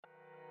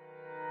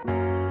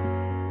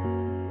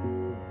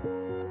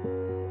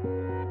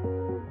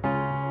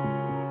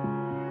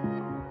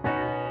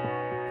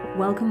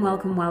Welcome,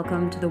 welcome,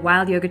 welcome to the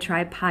Wild Yoga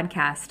Tribe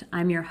podcast.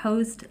 I'm your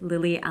host,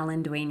 Lily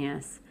Allen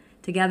Duenas.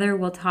 Together,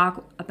 we'll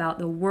talk about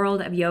the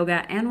world of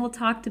yoga and we'll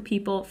talk to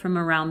people from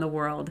around the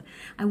world.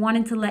 I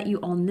wanted to let you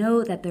all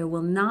know that there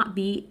will not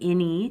be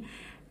any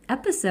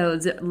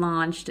episodes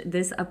launched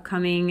this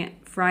upcoming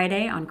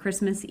Friday on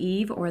Christmas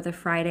Eve or the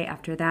Friday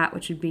after that,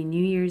 which would be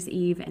New Year's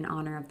Eve in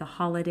honor of the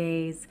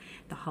holidays,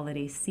 the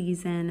holiday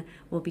season.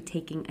 We'll be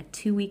taking a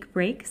 2-week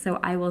break, so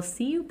I will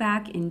see you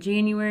back in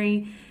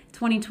January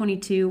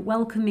 2022,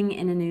 welcoming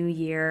in a new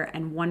year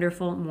and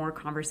wonderful more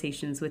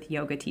conversations with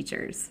yoga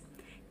teachers.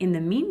 In the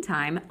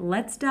meantime,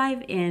 let's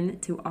dive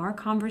into our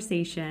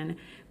conversation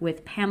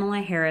with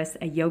Pamela Harris,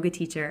 a yoga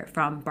teacher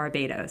from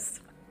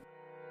Barbados.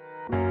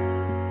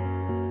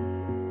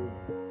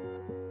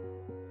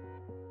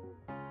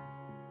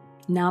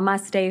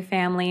 Namaste,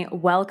 family.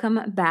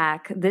 Welcome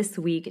back this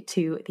week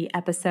to the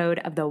episode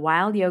of the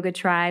Wild Yoga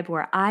Tribe,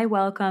 where I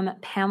welcome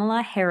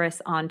Pamela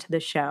Harris onto the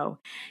show.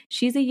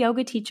 She's a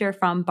yoga teacher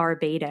from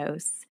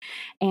Barbados,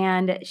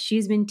 and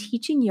she's been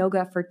teaching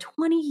yoga for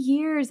 20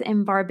 years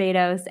in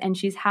Barbados, and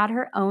she's had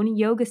her own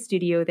yoga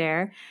studio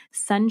there,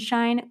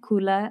 Sunshine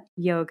Kula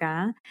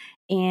Yoga,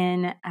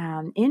 in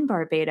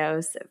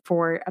Barbados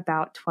for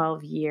about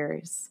 12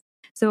 years.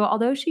 So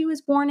although she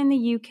was born in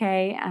the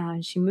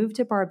UK, she moved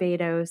to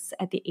Barbados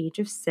at the age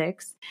of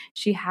 6.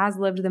 She has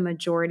lived the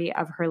majority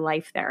of her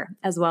life there,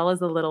 as well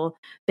as a little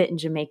bit in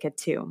Jamaica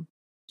too.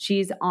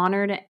 She's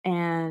honored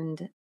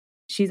to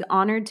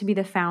be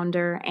the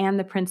founder and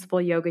the principal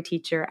yoga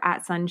teacher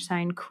at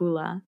Sunshine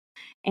Kula.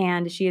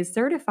 And she is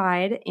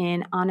certified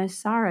in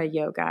Anusara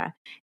Yoga,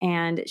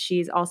 and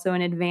she's also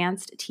an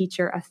advanced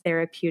teacher of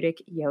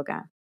therapeutic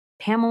yoga.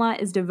 Pamela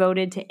is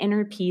devoted to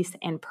inner peace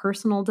and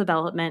personal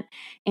development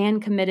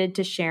and committed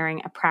to sharing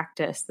a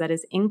practice that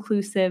is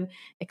inclusive,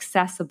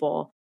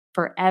 accessible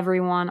for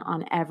everyone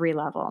on every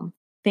level.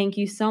 Thank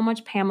you so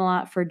much,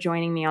 Pamela, for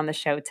joining me on the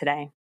show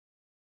today.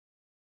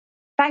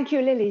 Thank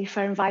you, Lily,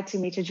 for inviting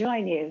me to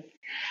join you.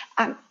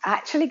 I'm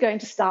actually going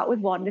to start with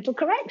one little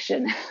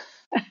correction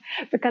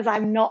because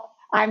I'm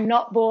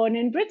not born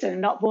in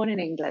Britain, not born in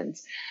England.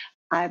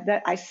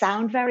 I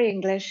sound very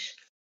English.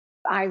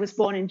 I was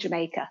born in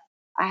Jamaica.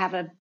 I have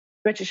a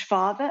British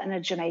father and a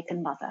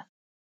Jamaican mother.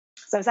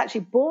 So I was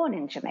actually born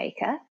in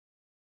Jamaica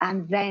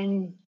and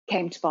then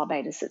came to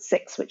Barbados at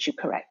 6, which you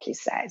correctly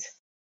said.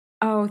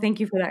 Oh, thank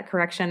you for that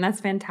correction. That's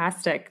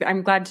fantastic.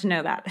 I'm glad to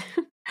know that.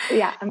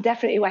 Yeah, I'm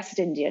definitely West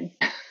Indian,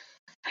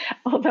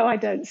 although I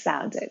don't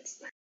sound it.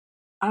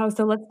 Oh,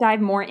 so let's dive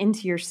more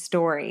into your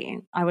story.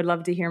 I would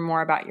love to hear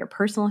more about your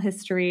personal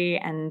history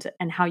and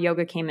how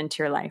yoga came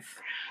into your life.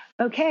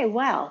 Okay,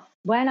 well,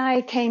 when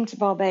I came to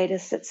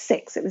Barbados at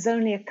 6, it was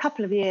only a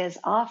couple of years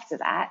after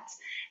that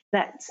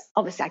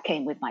obviously I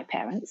came with my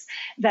parents,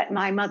 that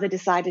my mother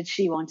decided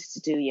she wanted to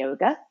do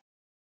yoga.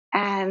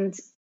 And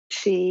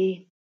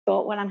she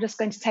thought, well, I'm just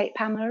going to take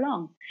Pamela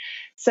along.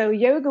 So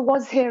yoga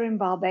was here in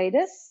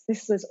Barbados.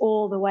 This was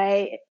all the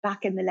way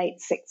back in the late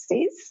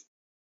 60s.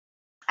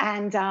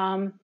 And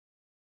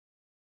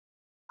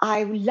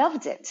I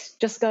loved it,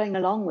 just going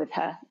along with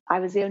her. I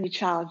was the only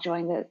child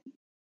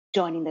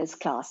joining those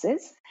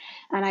classes.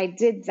 And I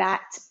did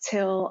that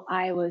till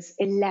I was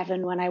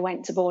 11 when I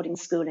went to boarding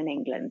school in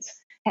England,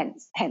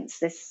 hence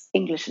this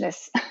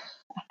Englishness.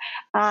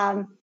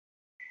 But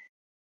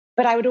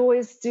I would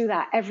always do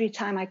that every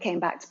time I came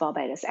back to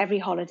Barbados, every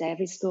holiday,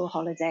 every school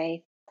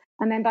holiday.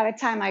 And then by the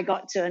time I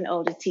got to an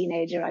older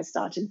teenager, I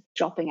started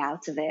dropping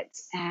out of it.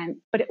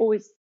 But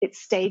it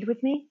stayed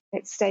with me.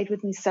 It stayed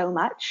with me so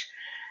much.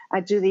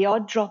 I'd do the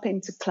odd drop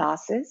into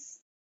classes,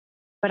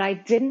 but I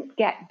didn't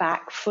get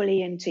back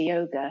fully into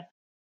yoga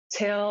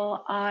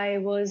till I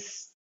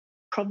was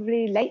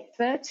probably late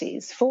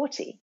 30s,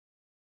 40.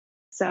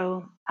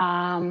 So,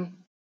 and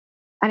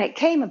it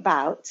came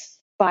about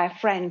by a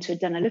friend who had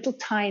done a little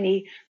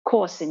tiny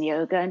course in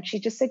yoga. And she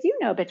just said, you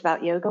know a bit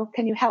about yoga.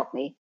 Can you help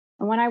me?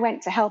 And when I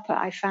went to help her,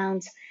 I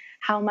found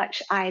how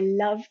much I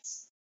loved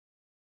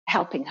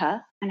helping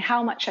her and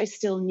how much I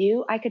still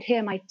knew. I could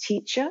hear my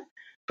teacher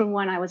from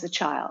when I was a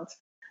child.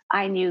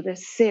 I knew the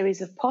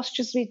series of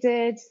postures we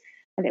did,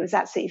 and it was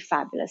absolutely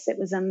fabulous. It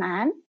was a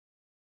man,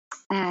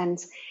 and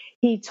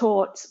he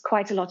taught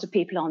quite a lot of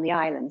people on the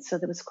island. So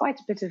there was quite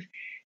a bit of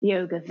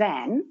yoga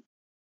then.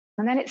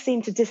 And then it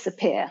seemed to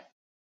disappear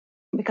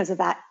because of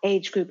that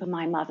age group of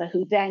my mother,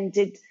 who then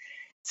did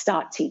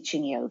start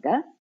teaching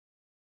yoga.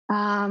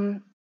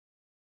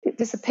 It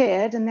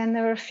disappeared, and then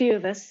there were a few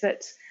of us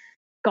that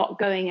got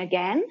going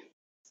again.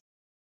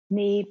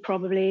 Me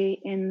probably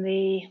in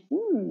the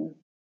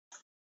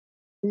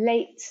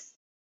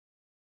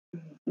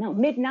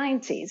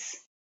mid-90s.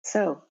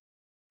 So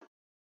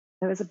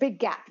there was a big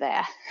gap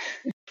there.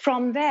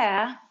 From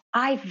there,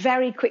 I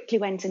very quickly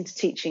went into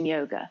teaching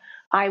yoga.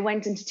 I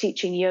went into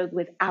teaching yoga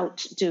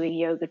without doing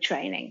yoga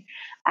training.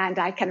 And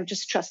I kind of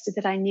just trusted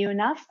that I knew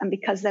enough. And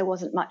because there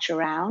wasn't much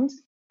around,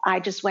 I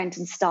just went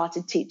and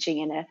started teaching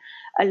in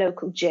a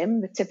local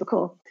gym, the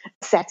typical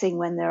setting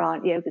when there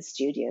aren't yoga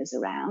studios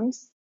around.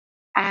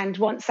 And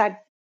once I'd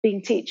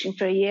been teaching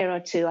for a year or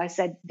two, I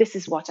said, this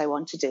is what I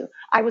want to do.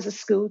 I was a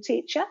school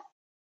teacher,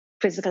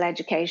 physical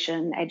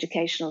education,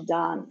 educational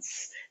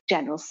dance,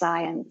 general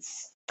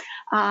science.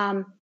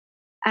 And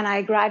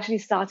I gradually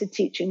started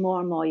teaching more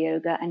and more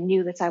yoga and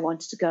knew that I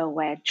wanted to go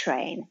away and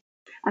train.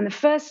 And the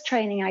first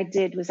training I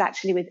did was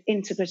actually with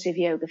integrative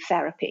yoga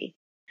therapy.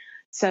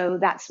 So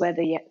that's where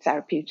the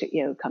therapeutic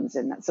yoga comes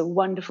in. That's a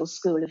wonderful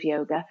school of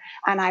yoga.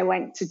 And I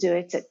went to do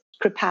it at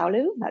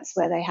Kripalu. That's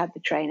where they had the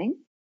training,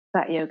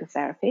 that yoga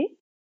therapy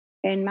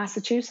in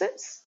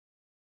Massachusetts.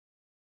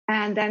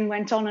 And then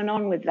went on and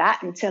on with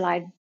that until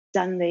I'd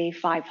done the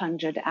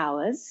 500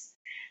 hours.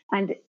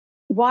 And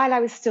while I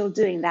was still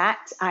doing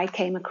that, I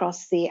came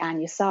across the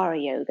Anusara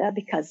yoga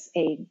because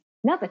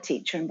another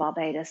teacher in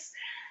Barbados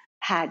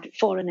had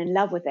fallen in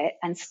love with it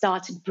and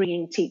started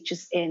bringing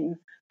teachers in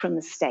from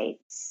the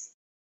States.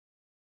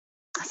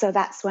 So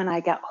that's when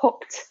I got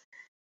hooked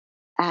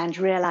and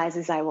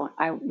realized I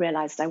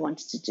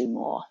wanted to do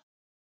more.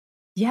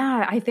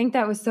 Yeah, I think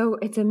that was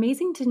it's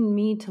amazing to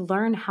me to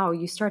learn how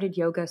you started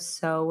yoga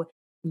so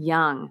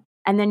young.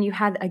 And then you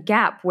had a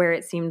gap where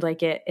it seemed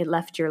like it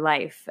left your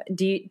life.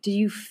 Do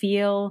you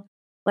feel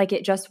like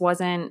it just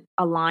wasn't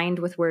aligned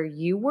with where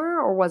you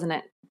were, or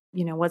wasn't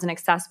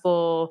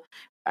accessible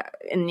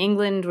in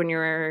England when you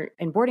were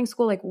in boarding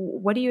school? Like,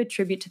 what do you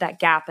attribute to that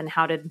gap, and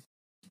how did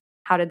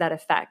that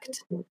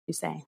affect, you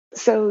say?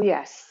 So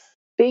yes,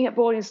 being at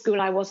boarding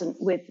school, I wasn't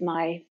with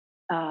my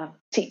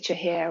teacher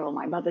here or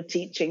my mother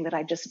teaching that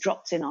I just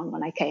dropped in on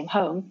when I came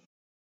home.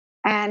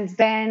 And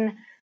then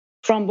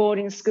from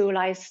boarding school,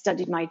 I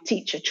studied my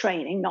teacher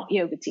training, not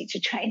yoga teacher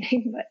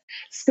training, but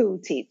school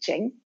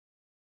teaching,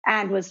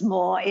 and was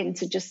more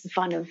into just the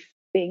fun of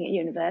being at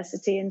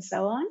university and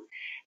so on.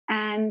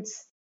 And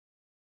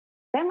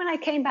then when I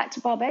came back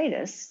to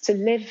Barbados to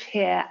live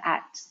here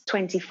at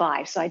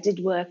 25, so I did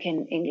work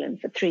in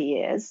England for 3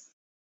 years,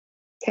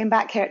 came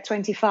back here at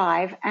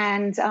 25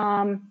 and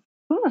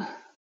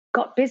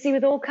got busy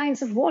with all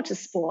kinds of water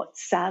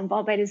sports.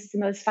 Barbados is the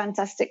most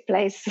fantastic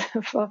place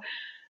for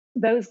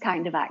those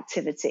kind of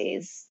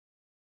activities.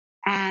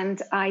 And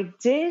I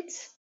did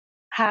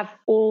have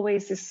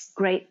always this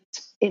great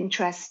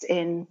interest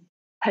in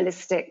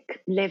holistic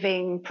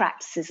living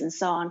practices and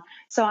so on.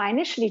 So I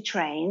initially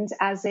trained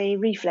as a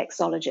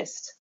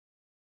reflexologist.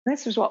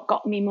 This was what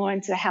got me more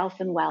into health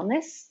and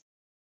wellness,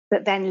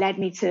 that then led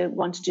me to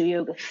want to do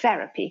yoga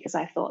therapy because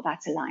I thought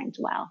that aligned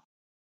well.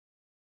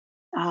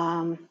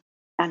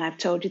 And I've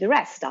told you the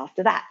rest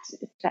after that,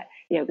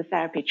 yoga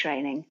therapy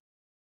training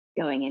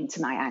going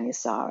into my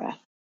Anusara.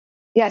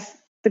 Yes,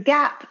 the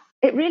gap,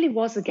 it really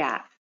was a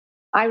gap.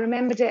 I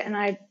remembered it and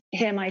I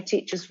hear my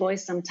teacher's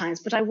voice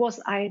sometimes, but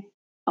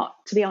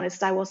to be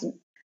honest, I wasn't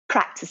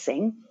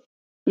practicing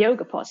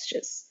yoga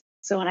postures.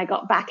 So when I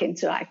got back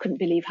into it, I couldn't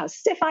believe how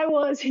stiff I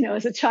was.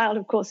 As a child,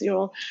 of course, you're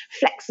all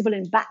flexible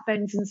in back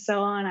bends and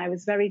so on. I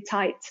was very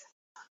tight.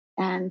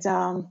 And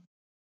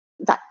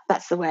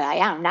that's the way I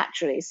am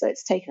naturally. So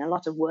it's taken a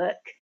lot of work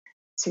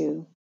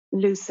to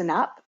loosen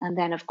up. And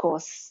then, of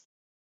course,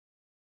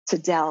 to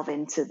delve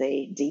into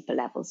the deeper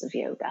levels of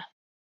yoga.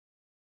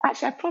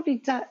 Actually, I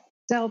probably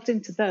delved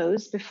into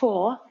those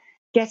before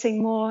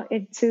getting more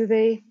into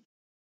the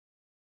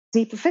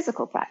deeper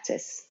physical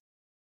practice.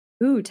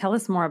 Ooh, tell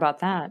us more about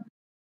that.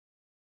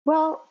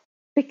 Well,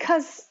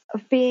 because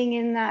of being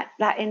in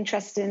that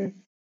interest in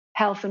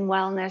health and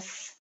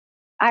wellness,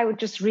 I would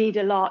just read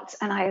a lot.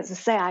 And as I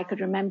say, I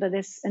could remember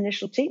this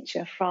initial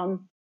teacher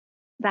from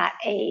that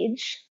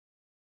age.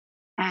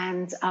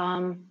 And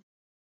the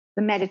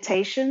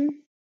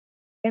meditation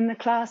in the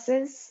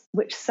classes,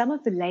 which some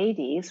of the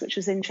ladies, which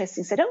was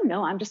interesting, said, oh,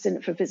 no, I'm just in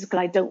it for physical.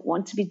 I don't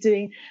want to be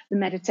doing the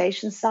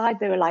meditation side.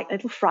 They were like a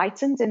little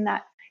frightened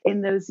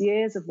in those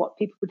years of what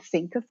people would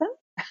think of them.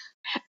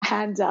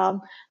 And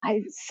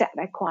I sat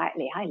there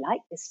quietly. I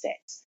like this bit.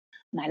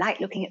 And I like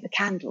looking at the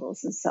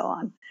candles and so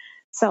on.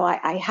 So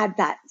I had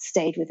that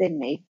stayed within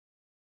me.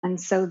 And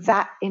so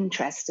that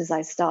interest, as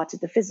I started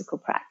the physical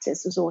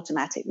practice, was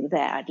automatically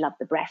there. I'd love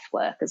the breath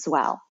work as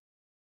well.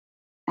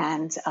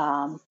 And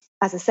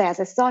as I say, as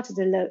I started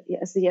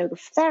as the yoga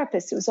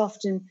therapist, it was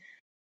often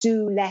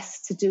do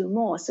less to do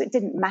more. So it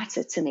didn't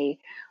matter to me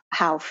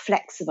how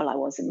flexible I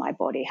was in my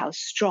body, how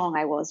strong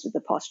I was with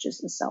the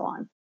postures and so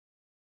on.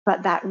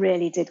 But that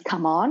really did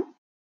come on.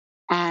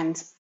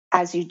 And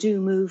as you do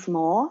move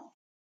more,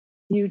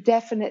 you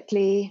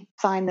definitely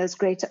find those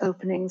greater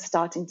openings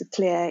starting to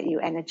clear you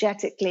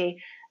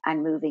energetically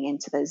and moving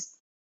into those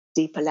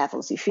deeper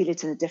levels. You feel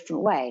it in a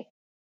different way.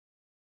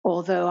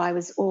 Although I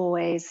was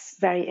always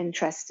very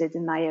interested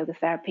in my yoga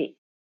therapy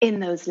in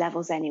those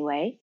levels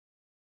anyway,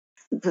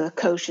 the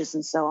koshas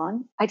and so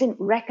on, I didn't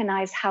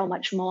recognize how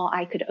much more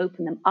I could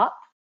open them up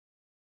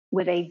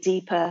with a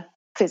deeper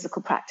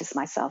physical practice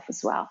myself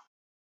as well.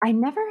 I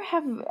never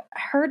have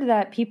heard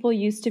that people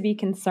used to be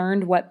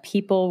concerned what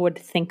people would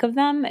think of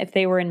them if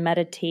they were in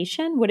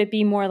meditation. Would it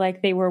be more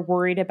like they were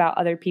worried about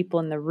other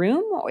people in the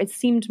room? Or it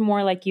seemed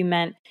more like you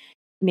meant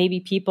maybe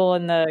people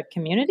in the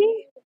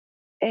community?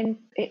 And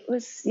it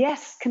was,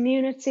 yes,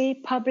 community,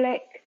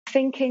 public.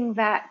 thinking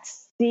that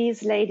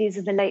these ladies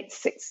in the late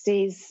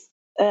 60s,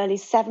 early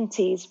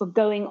 70s were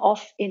going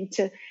off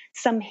into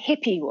some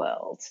hippie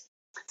world.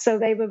 So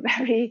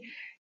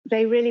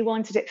they really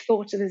wanted it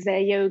thought of as their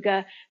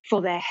yoga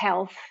for their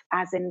health,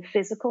 as in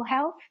physical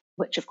health,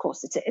 which of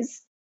course it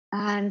is.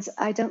 And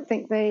I don't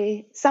think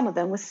some of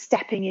them were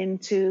stepping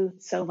into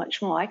so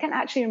much more. I can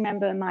actually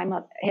remember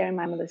hearing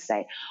my mother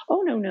say,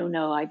 "Oh,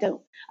 no, I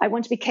don't. I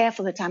want to be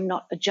careful that I'm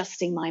not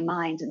adjusting my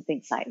mind and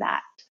things like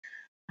that."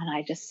 And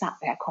I just sat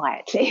there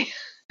quietly.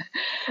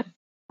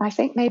 I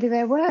think maybe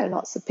there were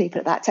lots of people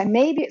at that time.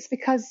 Maybe it's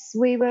because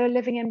we were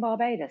living in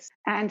Barbados.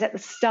 And at the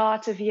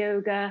start of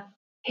yoga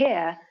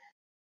here,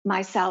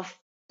 myself,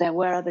 there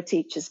were other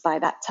teachers by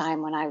that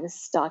time when I was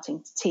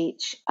starting to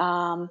teach.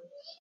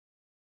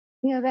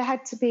 There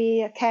had to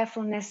be a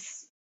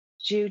carefulness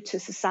due to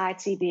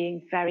society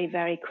being very,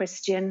 very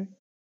Christian.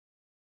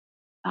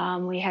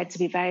 We had to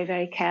be very,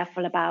 very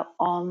careful about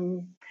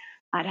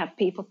I'd have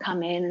people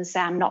come in and say,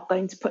 "I'm not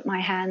going to put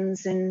my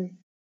hands in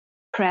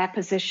prayer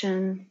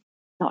position,"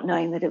 not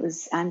knowing that it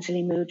was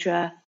Anjali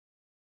Mudra.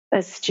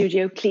 A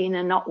studio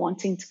cleaner not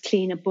wanting to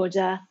clean a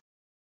Buddha.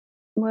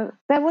 Well,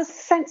 there was a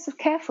sense of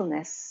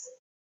carefulness.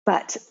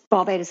 But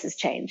Barbados has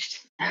changed.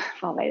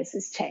 Barbados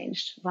has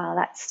changed. While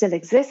that still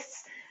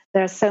exists,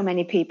 there are so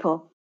many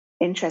people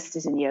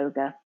interested in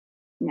yoga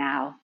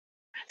now.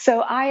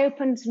 So I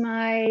opened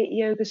my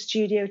yoga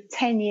studio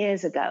 10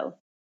 years ago.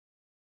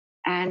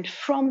 And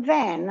from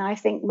then, I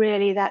think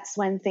really that's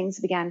when things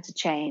began to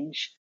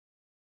change.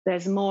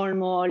 There's more and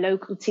more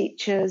local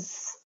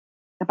teachers,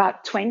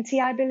 about 20,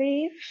 I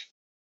believe.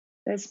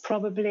 There's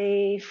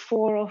probably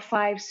 4 or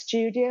 5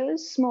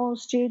 studios, small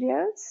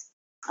studios.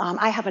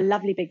 I have a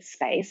lovely big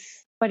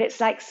space, but it's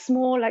like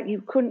small, like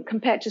you couldn't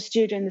compare it to a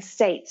studio in the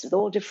States with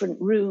all different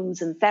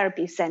rooms and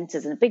therapy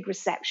centers and a big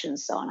reception and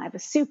so on. I have a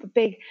super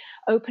big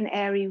open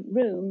airy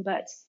room,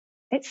 but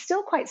it's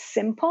still quite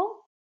simple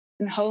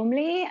and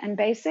homely and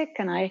basic.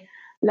 And I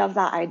love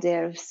that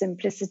idea of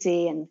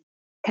simplicity and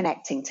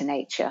connecting to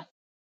nature.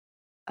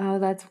 Oh,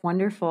 that's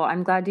wonderful.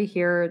 I'm glad to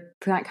hear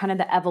that kind of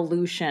the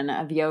evolution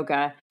of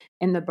yoga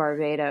in the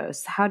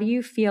Barbados. How do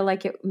you feel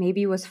like it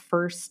maybe was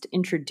first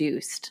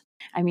introduced?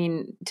 I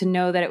mean, to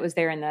know that it was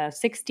there in the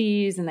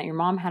 60s and that your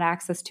mom had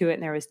access to it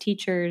and there was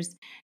teachers.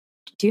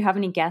 Do you have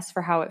any guess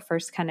for how it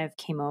first kind of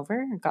came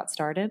over or got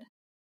started?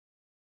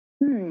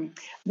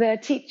 The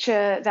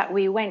teacher that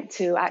we went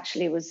to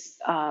actually was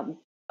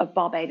of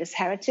Barbados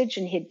heritage,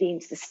 and he'd been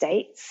to the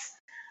States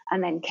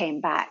and then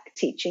came back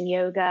teaching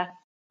yoga.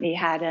 He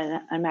had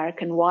an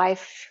American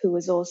wife who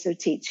was also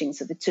teaching,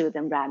 so the two of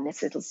them ran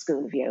this little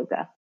school of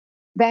yoga.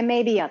 There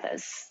may be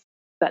others,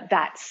 but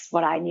that's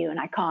what I knew, and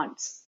I can't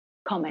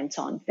comment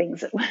on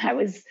things that when I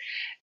was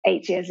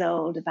 8 years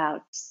old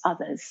about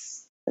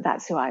others. But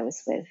that's who I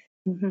was with.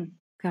 Mm-hmm.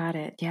 Got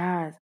it.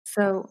 Yeah.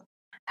 So,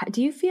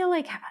 do you feel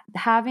like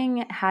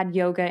having had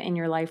yoga in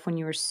your life when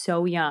you were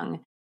so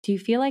young, do you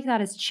feel like that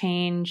has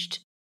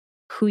changed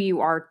who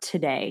you are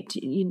today? Do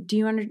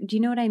you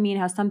know what I mean?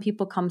 How some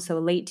people come so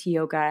late to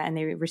yoga and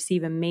they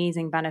receive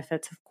amazing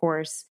benefits, of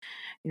course,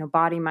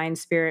 body, mind,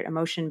 spirit,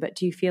 emotion. But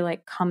do you feel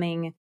like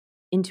coming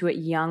into it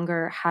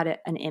younger had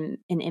an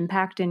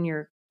impact in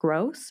your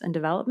growth and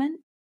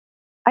development?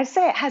 I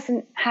say it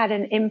hasn't had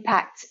an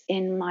impact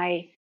in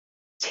my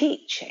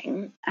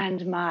teaching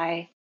and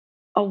my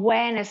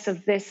awareness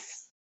of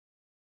this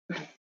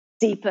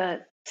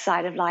deeper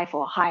side of life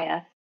or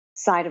higher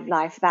side of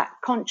life. That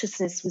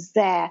consciousness was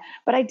there,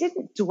 but I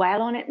didn't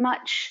dwell on it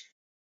much.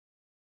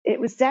 It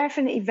was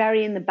definitely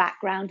very in the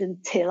background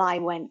until I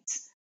went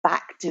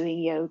back doing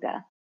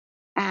yoga.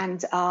 And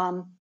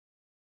tell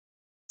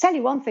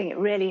you one thing, it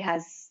really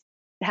has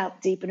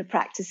helped deepen a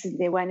practice in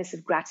the awareness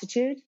of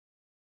gratitude.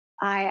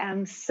 I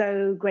am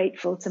so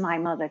grateful to my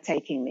mother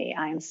taking me.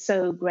 I am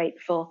so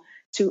grateful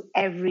to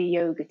every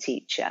yoga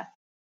teacher.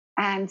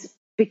 And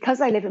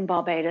because I live in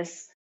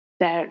Barbados,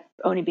 there have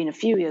only been a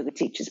few yoga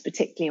teachers,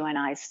 particularly when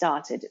I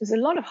started. It was a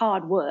lot of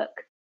hard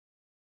work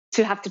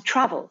to have to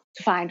travel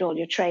to find all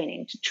your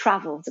training, to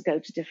travel to go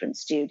to different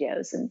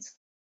studios and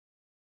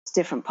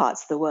different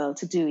parts of the world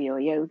to do your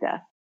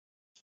yoga.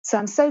 So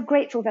I'm so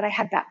grateful that I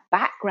had that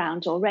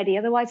background already.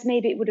 Otherwise,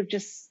 maybe it would have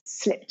just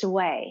slipped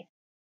away.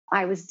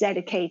 I was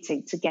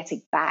dedicating to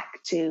getting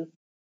back to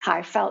how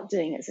I felt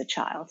doing it as a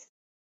child.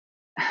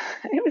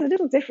 It was a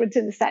little different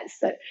in the sense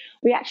that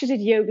we actually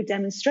did yoga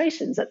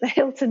demonstrations at the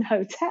Hilton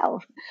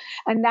Hotel.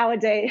 And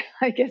nowadays,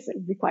 I guess it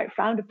would be quite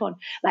frowned upon,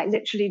 like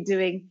literally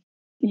doing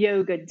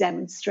yoga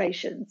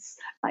demonstrations,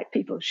 like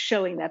people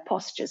showing their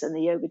postures and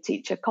the yoga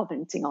teacher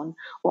commenting on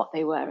what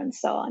they were and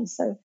so on.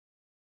 So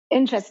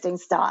interesting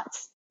start.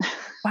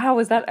 Wow,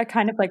 was that a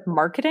kind of like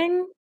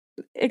marketing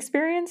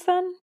experience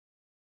then?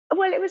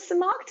 Well, it was the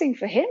marketing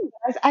for him.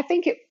 I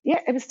think it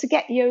was to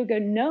get yoga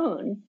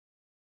known,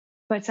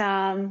 but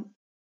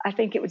I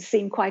think it would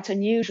seem quite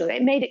unusual.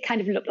 It made it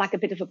kind of look like a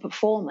bit of a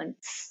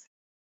performance,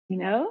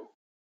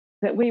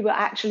 that we were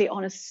actually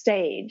on a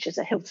stage at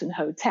a Hilton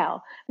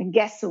hotel and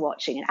guests were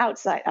watching, and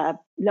outside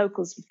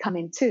locals would come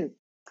in too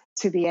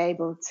to be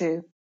able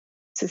to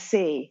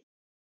see.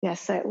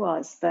 Yes, so it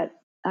was. But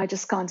I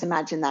just can't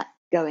imagine that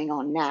going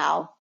on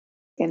now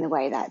in the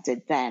way that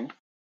did then.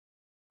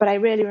 But I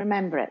really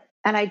remember it.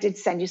 And I did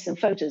send you some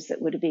photos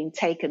that would have been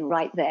taken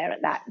right there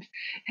at that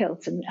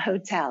Hilton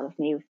Hotel of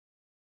me,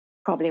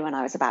 probably when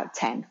I was about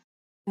 10.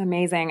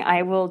 Amazing.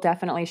 I will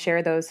definitely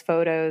share those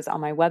photos on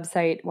my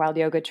website,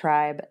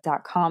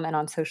 wildyogatribe.com, and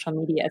on social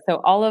media.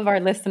 So all of our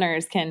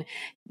listeners can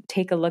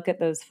take a look at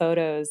those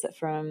photos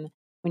from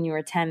when you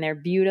were 10. They're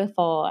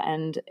beautiful.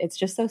 And it's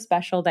just so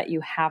special that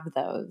you have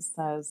those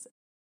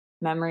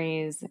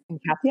memories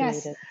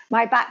Yes, encapsulated.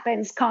 my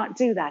backbends can't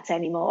do that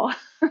anymore.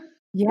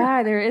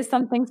 Yeah, there is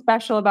something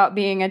special about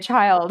being a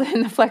child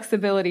and the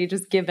flexibility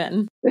just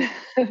given.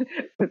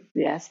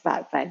 Yes,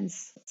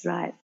 backbends. That's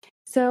right.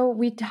 So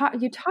you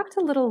talked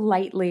a little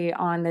lightly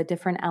on the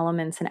different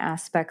elements and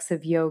aspects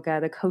of yoga,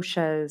 the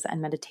koshas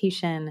and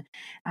meditation.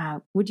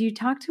 Would you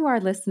talk to our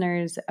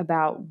listeners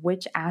about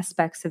which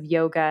aspects of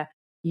yoga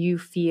you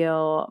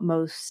feel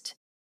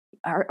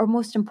are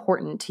most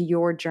important to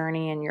your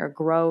journey and your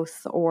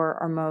growth, or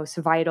are most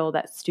vital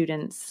that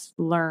students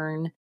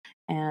learn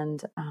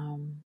and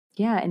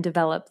and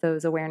develop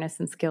those awareness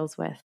and skills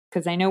with?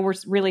 Because I know we're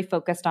really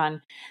focused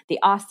on the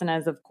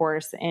asanas, of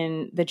course,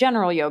 in the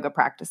general yoga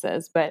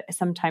practices, but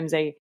sometimes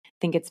I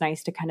think it's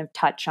nice to kind of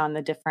touch on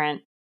the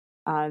different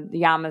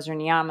yamas or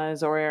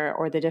niyamas,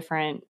 or the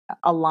different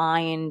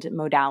aligned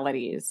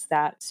modalities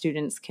that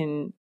students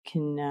can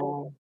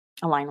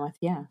align with.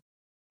 Yeah.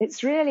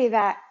 It's really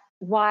that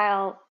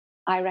while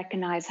I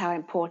recognize how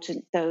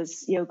important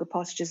those yoga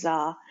postures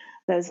are,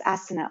 those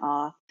asana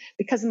are,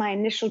 because my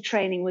initial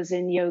training was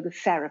in yoga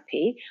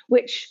therapy,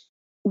 which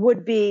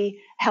would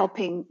be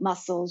helping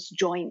muscles,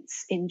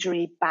 joints,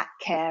 injury, back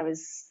care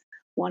is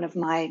one of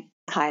my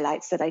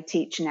highlights that I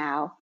teach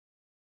now.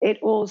 It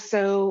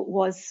also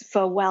was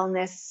for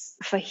wellness,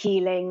 for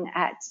healing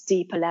at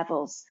deeper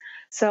levels.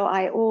 So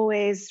I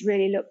always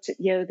really looked at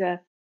yoga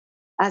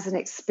as an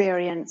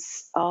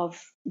experience of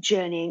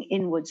journeying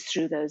inwards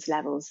through those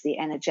levels, the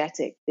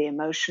energetic, the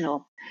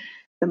emotional,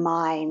 the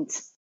mind,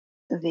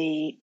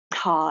 the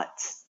heart,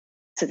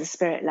 to the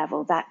spirit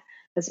level. That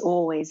has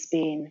always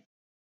been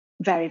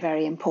very,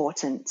 very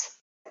important.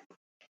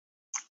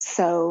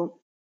 So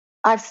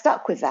I've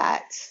stuck with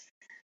that.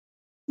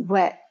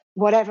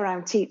 Whatever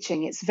I'm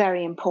teaching, it's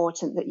very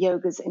important that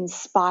yoga's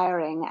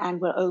inspiring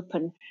and will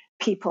open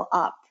people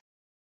up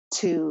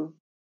to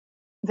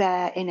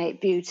their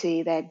innate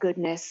beauty, their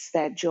goodness,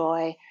 their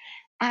joy.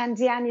 And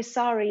the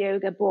Anusara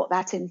Yoga brought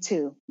that in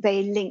too.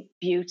 They link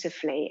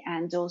beautifully.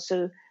 And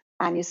also,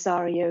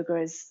 Anusara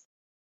Yoga is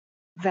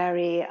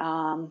very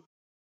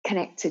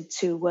connected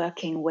to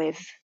working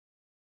with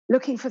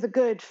looking for the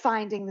good,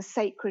 finding the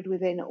sacred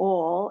within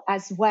all,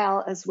 as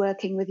well as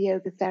working with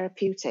yoga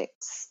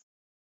therapeutics.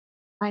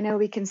 I know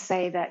we can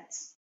say that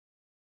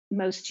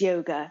most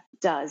yoga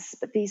does,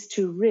 but these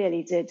two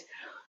really did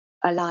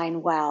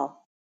align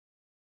well,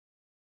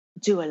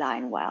 do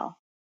align well.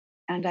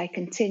 And I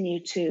continue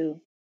to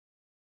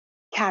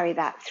carry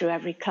that through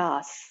every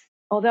class.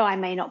 Although I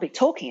may not be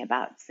talking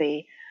about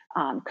the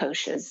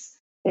koshas,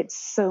 it's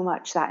so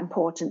much that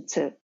important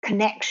to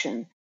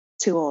connection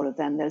to all of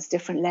them, those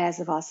different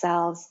layers of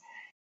ourselves,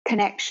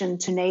 connection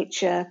to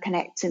nature,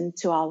 connection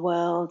to our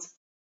world,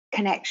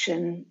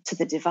 connection to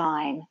the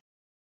divine.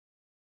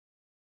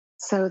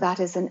 So that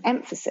is an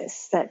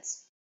emphasis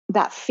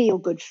that feel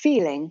good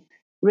feeling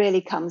really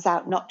comes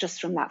out not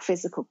just from that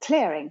physical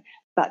clearing,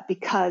 but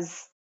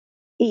because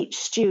each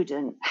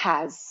student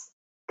has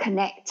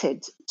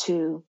connected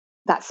to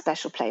that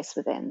special place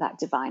within, that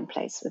divine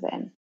place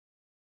within,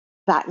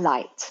 that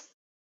light,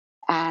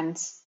 and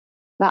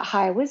that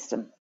higher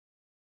wisdom.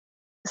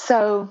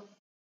 So,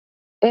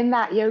 in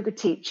that yoga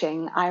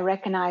teaching, I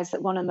recognize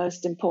that one of the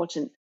most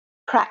important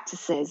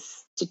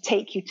practices to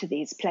take you to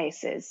these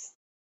places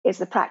is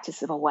the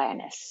practice of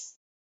awareness.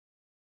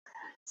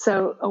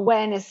 So,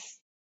 awareness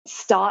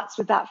starts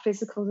with that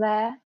physical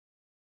layer,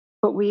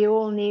 but we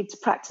all need to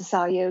practice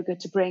our yoga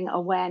to bring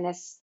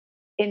awareness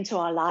into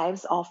our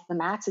lives off the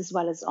mat as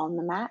well as on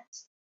the mat.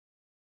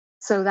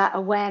 So that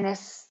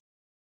awareness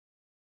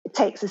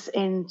takes us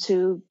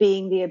into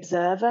being the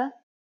observer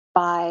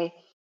by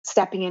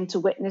stepping into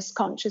witness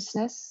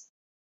consciousness,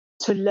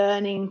 to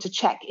learning to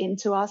check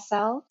into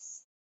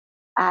ourselves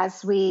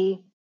as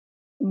we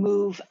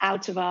move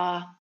out of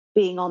our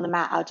being on the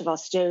mat, out of our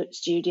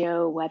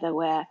studio, whether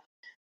we're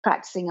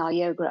practicing our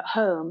yoga at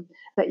home,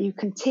 that you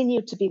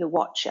continue to be the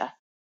watcher,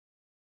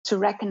 to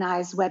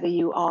recognize whether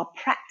you are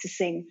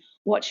practicing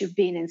what you've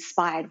been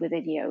inspired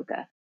within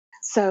yoga.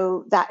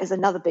 So that is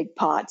another big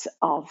part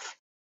of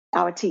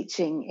our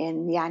teaching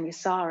in the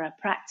Anusara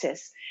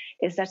practice,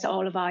 is that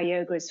all of our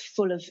yoga is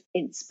full of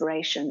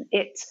inspiration.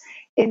 It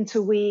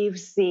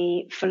interweaves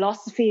the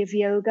philosophy of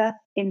yoga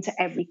into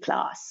every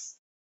class.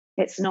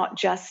 It's not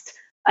just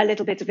a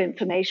little bit of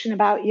information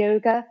about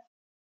yoga,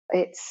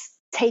 it's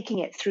taking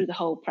it through the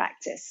whole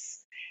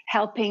practice,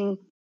 helping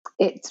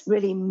it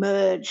really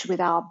merge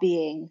with our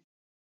being,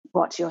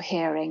 what you're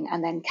hearing,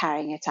 and then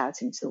carrying it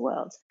out into the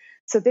world.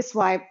 So this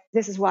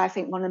is why I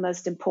think one of the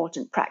most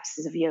important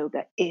practices of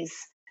yoga is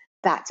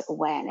that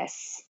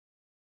awareness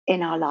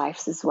in our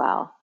lives as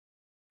well.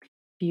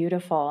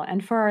 Beautiful.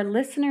 And for our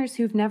listeners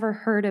who've never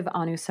heard of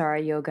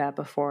Anusara Yoga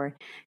before,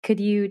 could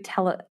you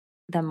tell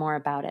them more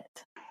about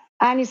it?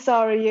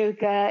 Anusara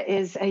Yoga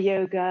is a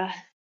yoga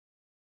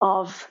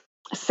of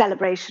a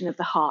celebration of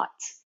the heart.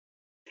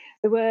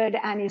 The word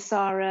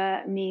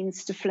Anusara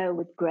means to flow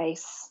with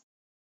grace.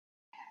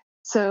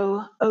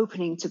 So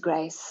opening to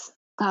grace.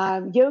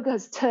 Yoga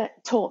has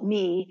taught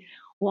me,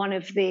 one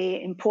of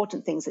the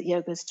important things that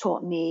yoga has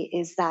taught me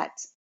is that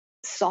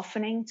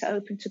softening to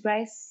open to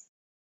grace,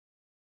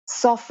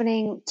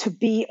 softening to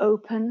be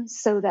open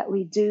so that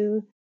we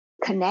do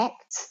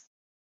connect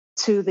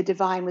to the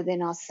divine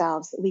within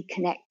ourselves, that we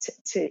connect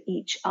to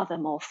each other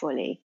more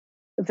fully,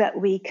 that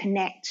we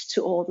connect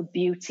to all the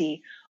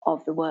beauty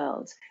of the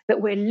world,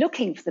 that we're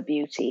looking for the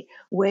beauty,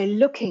 we're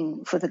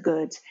looking for the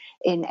good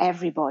in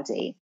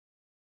everybody,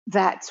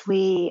 that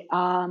we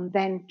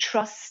then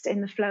trust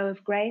in the flow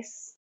of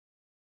grace.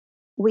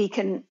 We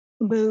can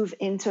move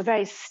into a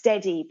very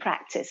steady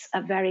practice,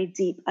 a very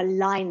deep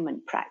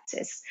alignment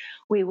practice.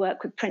 We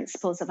work with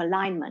principles of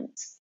alignment,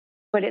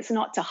 but it's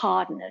not to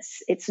harden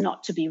us. It's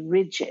not to be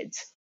rigid.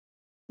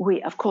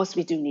 Of course,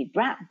 we do need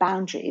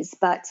boundaries,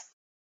 but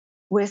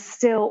we're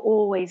still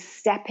always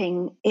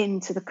stepping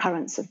into the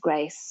currents of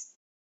grace.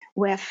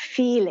 We're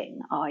feeling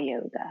our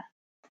yoga.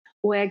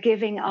 We're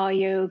giving our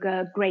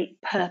yoga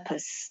great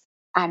purpose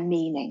and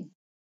meaning.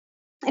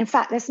 In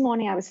fact, this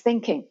morning I was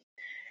thinking,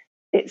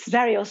 it's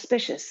very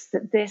auspicious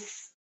that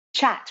this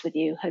chat with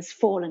you has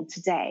fallen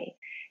today.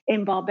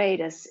 In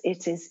Barbados,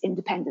 it is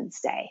Independence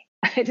Day.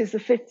 It is the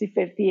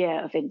 55th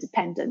year of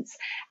independence,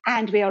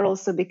 and we are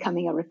also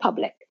becoming a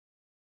republic.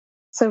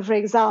 So, for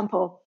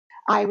example,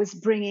 I was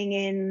bringing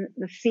in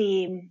the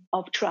theme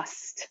of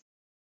trust,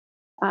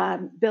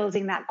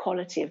 building that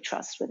quality of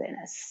trust within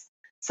us.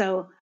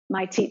 So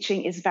my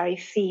teaching is very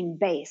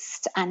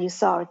theme-based, and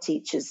Anusara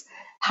teachers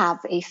have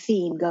a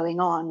theme going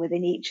on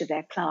within each of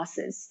their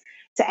classes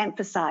to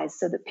emphasize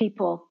so that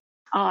people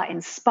are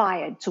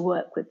inspired to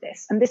work with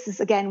this. And this is,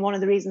 again, one of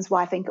the reasons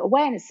why I think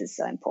awareness is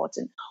so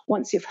important.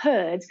 Once you've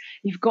heard,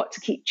 you've got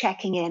to keep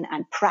checking in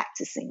and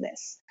practicing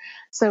this.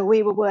 So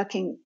we were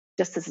working,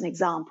 just as an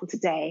example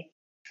today,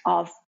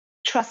 of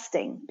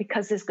trusting,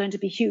 because there's going to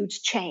be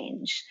huge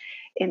change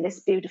in this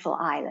beautiful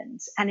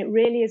island. And it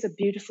really is a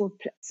beautiful,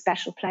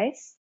 special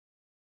place.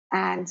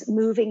 And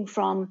moving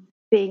from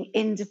being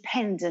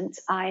independent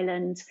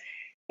island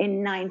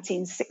in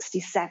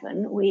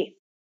 1967,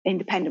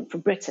 independent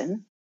from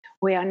Britain,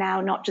 we are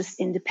now not just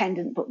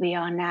independent, but we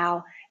are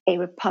now a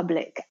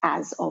republic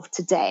as of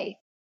today.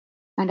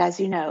 And as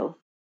you know,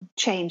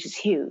 change is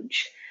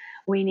huge.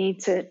 We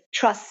need to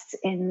trust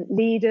in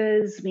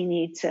leaders. We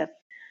need to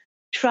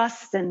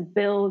trust and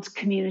build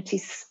community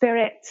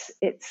spirit.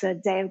 It's a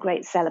day of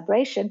great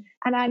celebration.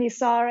 And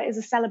Anusara is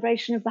a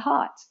celebration of the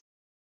heart.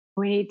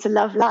 We need to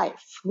love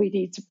life. We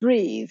need to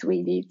breathe.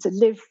 We need to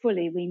live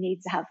fully. We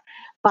need to have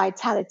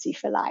vitality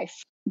for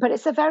life. But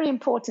it's a very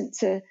important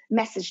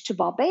message to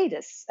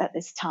Barbados at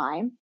this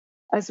time,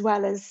 as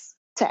well as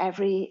to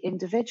every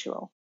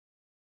individual.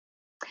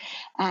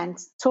 And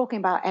talking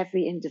about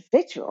every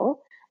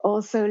individual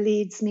also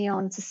leads me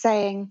on to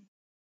saying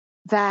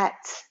that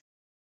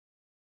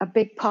a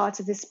big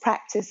part of this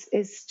practice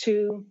is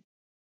to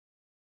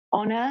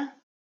honor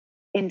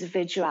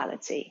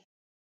individuality,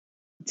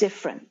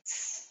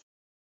 difference,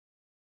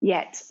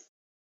 yet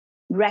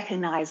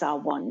recognize our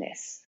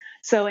oneness.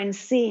 So in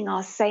seeing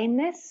our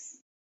sameness,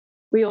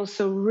 we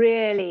also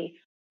really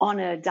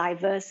honor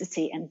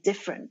diversity and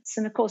difference.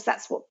 And of course,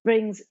 that's what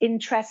brings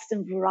interest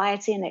and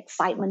variety and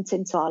excitement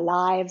into our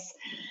lives.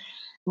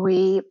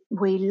 We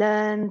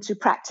learn to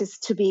practice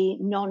to be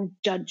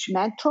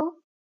non-judgmental.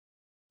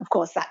 Of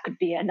course, that could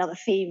be another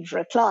theme for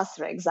a class,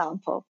 for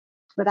example,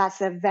 but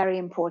that's a very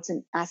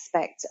important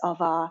aspect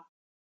of our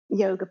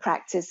yoga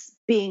practice.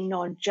 Being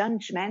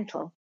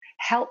non-judgmental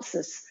helps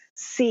us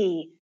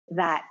see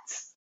that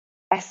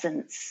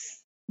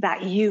essence,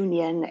 that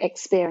union,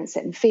 experience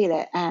it and feel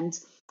it, and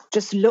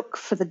just look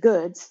for the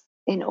good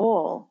in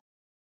all,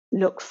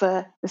 look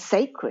for the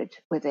sacred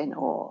within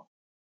all.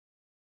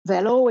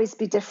 There'll always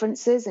be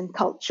differences in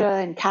culture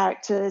and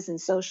characters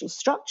and social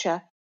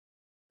structure,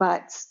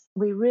 but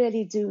we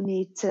really do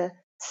need to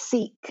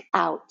seek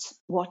out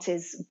what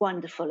is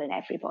wonderful in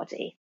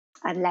everybody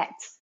and let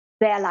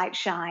their light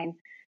shine.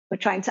 We're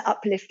trying to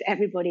uplift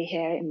everybody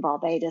here in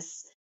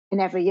Barbados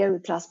in every yoga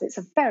class, but it's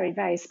a very,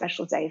 very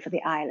special day for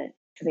the island.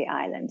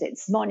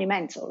 It's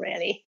monumental,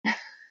 really.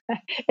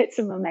 It's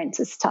a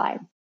momentous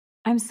time.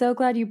 I'm so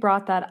glad you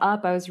brought that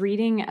up. I was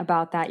reading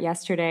about that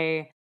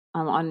yesterday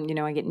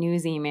I get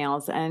news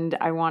emails, and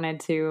I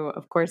wanted to,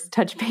 of course,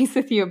 touch base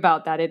with you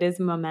about that. It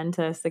is a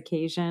momentous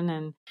occasion,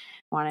 and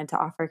wanted to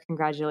offer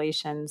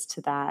congratulations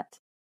to that,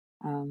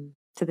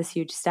 to this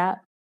huge step.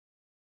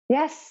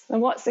 Yes.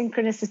 And what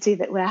synchronicity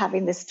that we're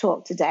having this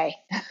talk today.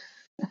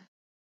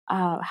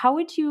 How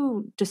would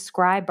you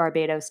describe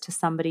Barbados to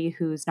somebody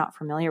who's not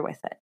familiar with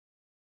it?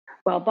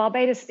 Well,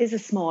 Barbados is a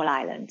small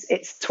island.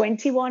 It's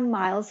 21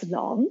 miles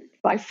long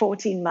by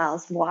 14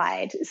 miles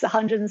wide. It's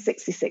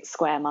 166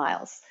 square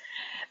miles.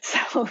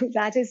 So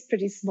that is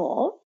pretty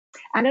small.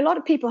 And a lot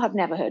of people have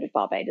never heard of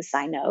Barbados,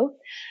 I know.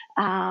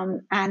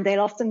 And they'll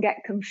often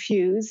get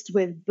confused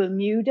with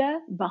Bermuda,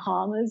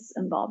 Bahamas,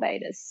 and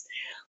Barbados.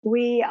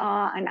 We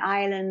are an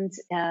island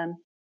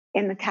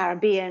in the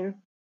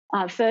Caribbean,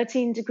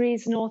 13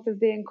 degrees north of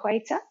the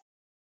equator.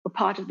 We're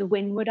part of the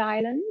Windward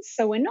Islands,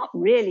 so we're not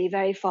really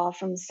very far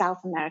from South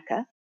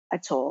America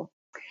at all.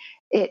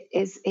 It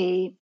is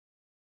a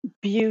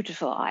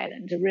beautiful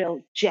island, a real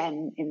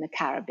gem in the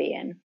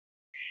Caribbean.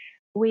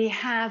 We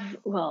have,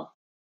 well,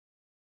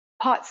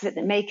 parts of it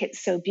that make it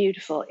so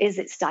beautiful is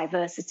its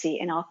diversity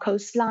in our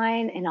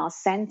coastline, in our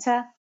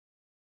center.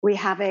 We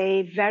have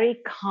a very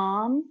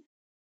calm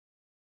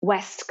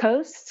west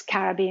coast,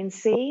 Caribbean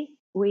Sea.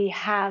 We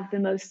have the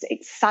most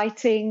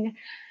exciting,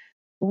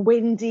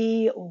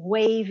 windy,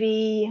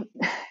 wavy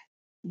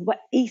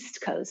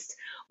east coast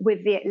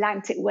with the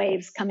Atlantic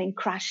waves coming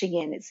crashing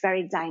in. It's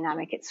very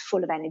dynamic. It's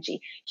full of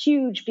energy.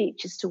 Huge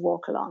beaches to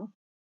walk along.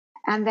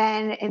 And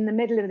then in the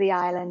middle of the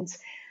island,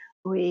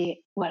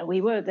 we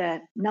were the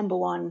number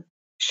one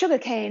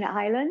sugarcane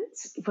island.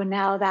 For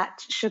now,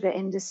 that sugar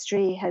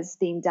industry has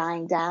been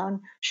dying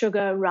down.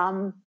 Sugar,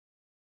 rum.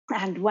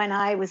 And when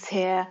I was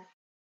here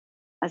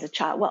as a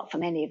child, well, for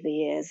many of the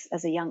years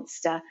as a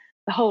youngster,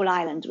 the whole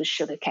island was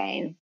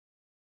sugarcane.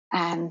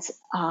 And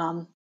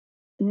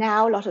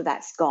now a lot of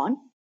that's gone,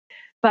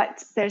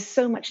 but there's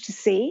so much to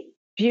see.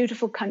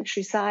 Beautiful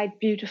countryside,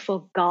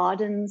 beautiful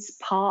gardens,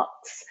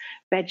 parks,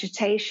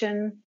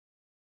 vegetation.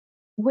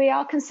 We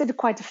are considered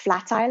quite a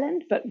flat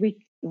island, but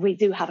we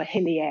do have a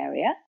hilly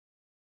area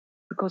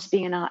because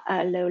being a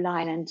low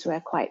island, we're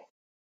quite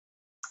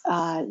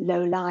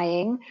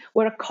low-lying.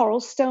 We're a coral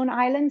stone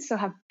island, so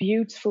have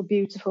beautiful,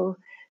 beautiful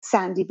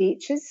sandy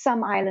beaches.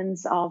 Some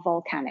islands are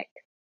volcanic,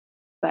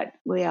 but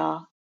we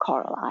are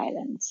coral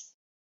islands.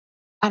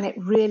 And it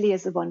really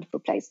is a wonderful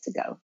place to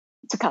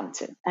come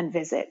to and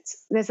visit.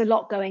 There's a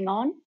lot going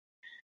on.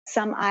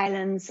 Some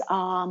islands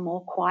are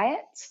more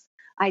quiet.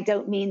 I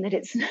don't mean that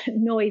it's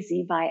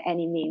noisy by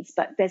any means,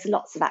 but there's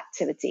lots of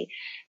activity.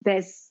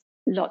 There's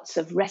lots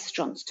of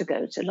restaurants to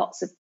go to,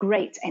 lots of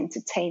great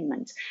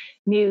entertainment,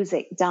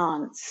 music,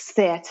 dance,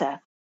 theatre.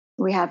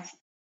 We have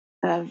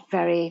a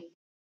very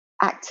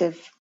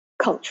active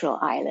cultural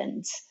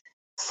island.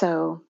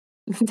 So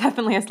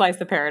definitely a slice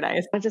of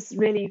paradise. I'm just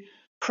really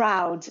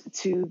proud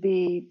to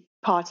be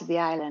part of the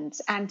island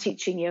and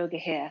teaching yoga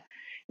here,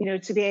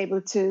 to be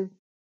able to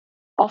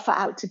offer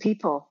out to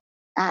people.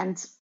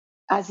 And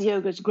as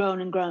yoga's grown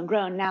and grown and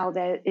grown, now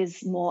there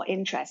is more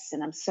interest.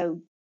 And I'm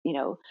so,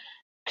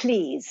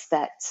 pleased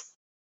that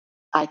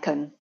I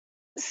can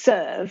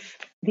serve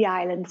the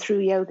island through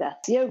yoga.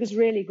 Yoga's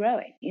really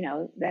growing.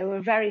 There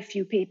were very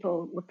few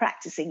people who were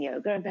practicing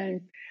yoga,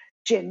 then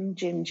gym.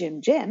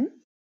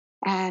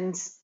 And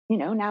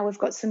now we've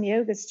got some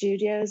yoga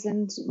studios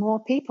and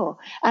more people.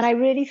 And I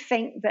really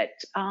think that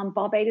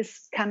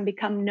Barbados can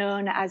become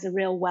known as a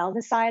real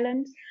wellness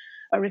island,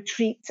 a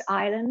retreat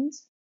island.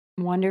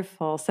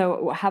 Wonderful.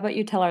 So how about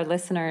you tell our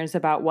listeners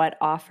about what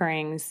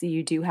offerings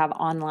you do have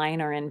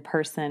online or in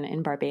person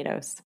in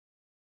Barbados?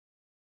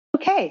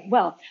 Okay,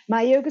 well,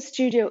 my yoga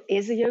studio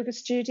is a yoga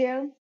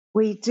studio.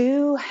 We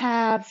do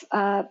have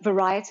a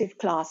variety of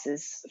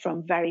classes,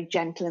 from very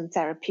gentle and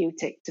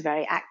therapeutic to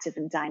very active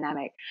and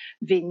dynamic,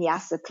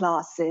 vinyasa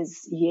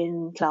classes,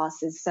 yin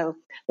classes. So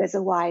there's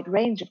a wide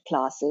range of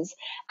classes.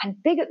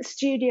 And big at the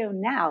studio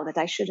now that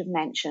I should have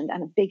mentioned,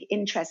 and a big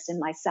interest in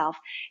myself,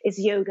 is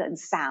yoga and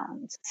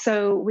sound.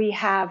 So we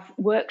have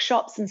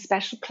workshops and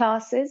special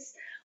classes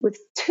with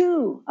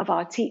two of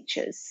our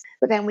teachers,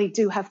 but then we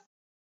do have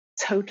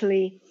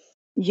totally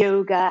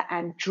yoga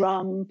and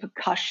drum,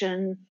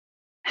 percussion,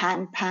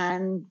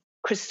 handpan,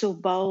 crystal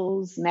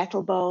bowls,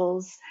 metal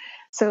bowls.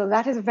 So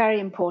that is a very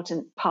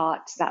important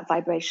part, that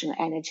vibrational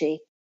energy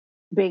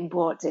being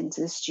brought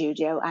into the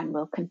studio and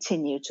will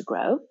continue to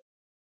grow.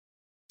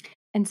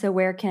 And so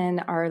where can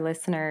our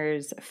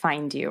listeners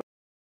find you?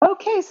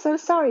 Okay, so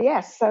sorry,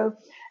 yes. So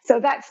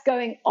that's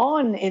going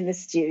on in the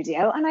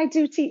studio, and I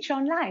do teach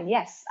online.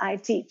 Yes, I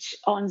teach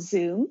on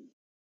Zoom.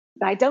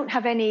 I don't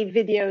have any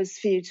videos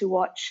for you to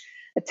watch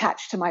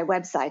attached to my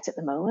website at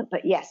the moment,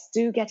 but yes,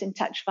 do get in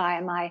touch via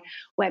my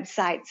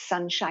website,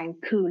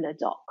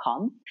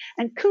 sunshinekula.com.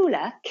 And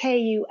Kula,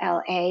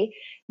 Kula,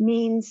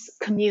 means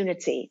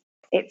community.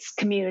 It's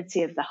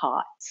community of the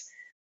heart.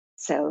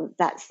 So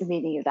that's the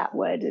meaning of that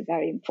word.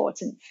 Very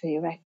important for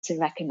you to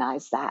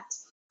recognize that.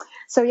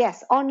 So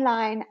yes,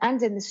 online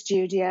and in the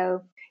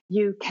studio,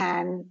 you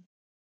can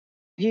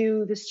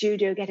view the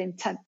studio, get in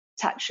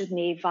touch with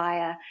me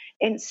via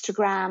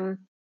Instagram,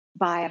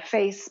 via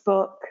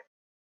Facebook.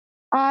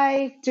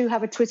 I do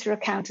have a Twitter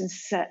account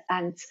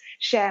and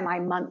share my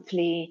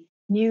monthly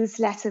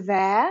newsletter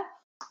there.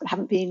 I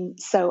haven't been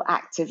so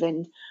active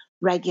in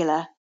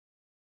regular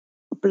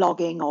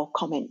blogging or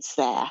comments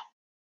there.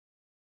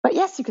 But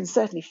yes, you can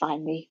certainly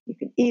find me. You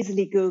can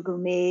easily Google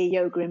me,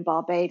 Yoga in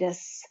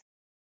Barbados.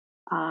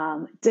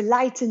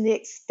 Delight in the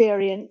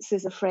experience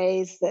is a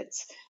phrase that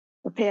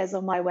appears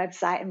on my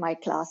website and my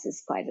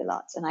classes quite a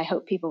lot, and I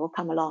hope people will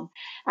come along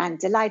and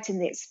delight in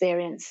the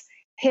experience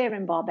here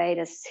in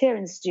Barbados, here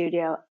in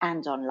studio,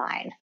 and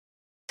online.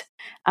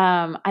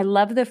 I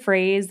love the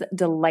phrase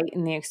delight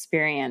in the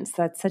experience.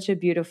 That's such a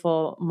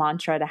beautiful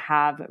mantra to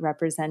have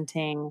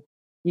representing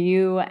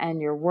you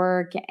and your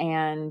work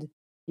and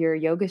your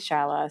yoga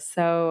shala.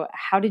 So,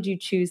 how did you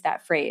choose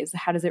that phrase?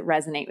 How does it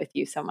resonate with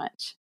you so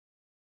much?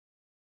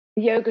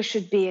 Yoga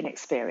should be an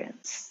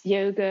experience.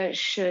 Yoga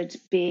should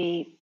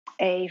be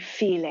a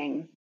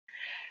feeling,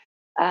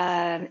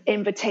 an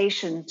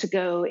invitation to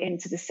go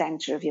into the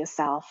center of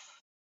yourself.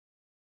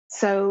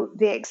 So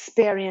the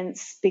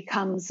experience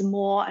becomes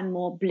more and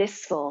more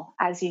blissful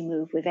as you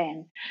move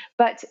within.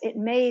 But it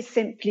may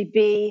simply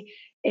be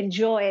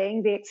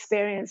enjoying the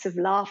experience of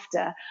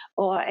laughter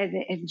or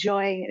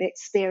enjoying the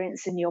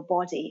experience in your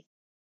body.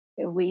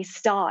 We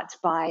start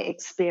by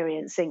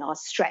experiencing our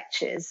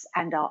stretches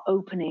and our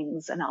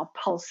openings and our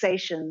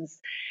pulsations,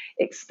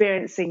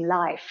 experiencing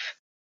life.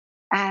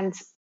 And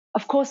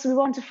of course, we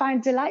want to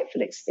find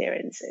delightful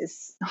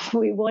experiences.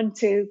 We want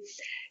to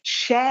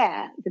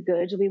share the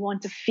good. We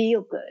want to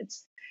feel good.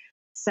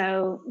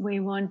 So we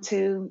want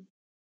to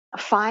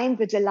find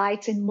the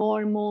delight in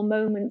more and more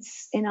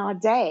moments in our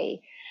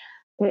day.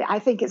 I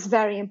think it's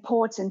very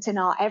important in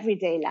our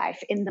everyday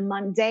life, in the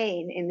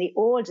mundane, in the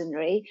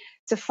ordinary,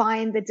 to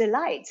find the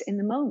delight in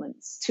the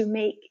moments, to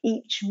make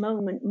each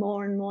moment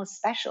more and more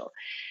special.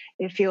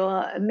 If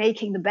you're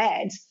making the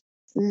bed,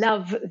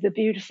 love the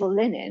beautiful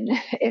linen.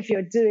 If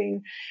you're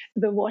doing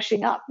the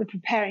washing up, the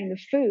preparing the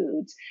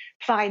food,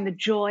 find the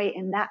joy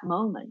in that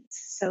moment.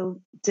 So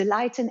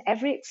delight in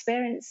every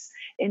experience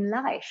in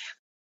life.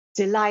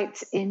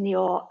 Delight in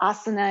your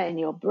asana, in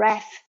your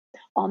breath,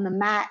 on the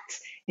mat,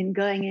 in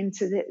going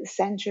into the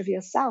center of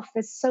yourself.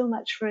 There's so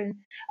much for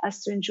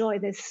us to enjoy.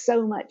 There's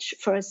so much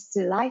for us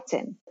to delight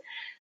in.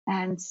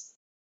 And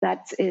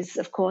that is,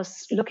 of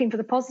course, looking for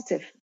the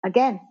positive.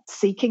 Again,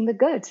 seeking the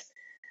good.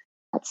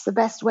 That's the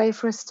best way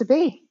for us to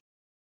be,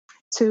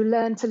 to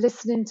learn to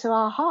listen into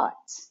our heart,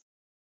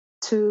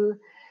 to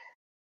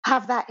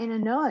have that inner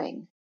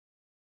knowing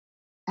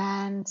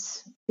and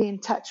be in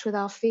touch with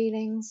our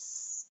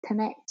feelings,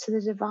 connect to the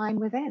divine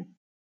within.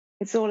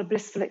 It's all a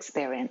blissful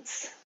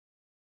experience.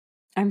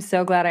 I'm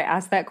so glad I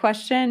asked that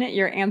question.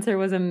 Your answer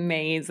was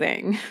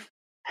amazing.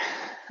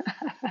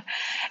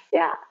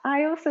 Yeah,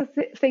 I also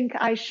think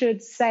I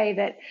should say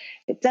that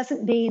it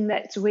doesn't mean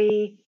that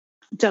we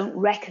don't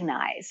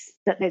recognize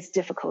that there's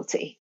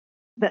difficulty,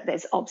 that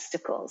there's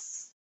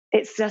obstacles.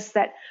 It's just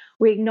that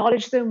we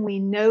acknowledge them. We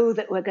know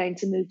that we're going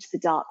to move to the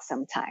dark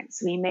sometimes.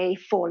 We may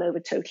fall over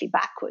totally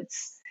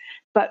backwards,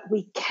 but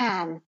we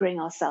can bring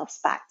ourselves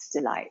back to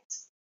delight.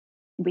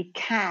 We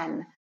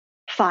can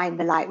find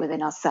the light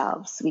within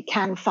ourselves. We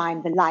can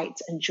find the light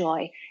and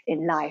joy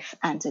in life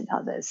and in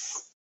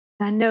others.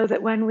 And know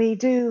that when we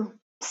do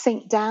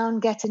sink down,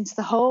 get into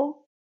the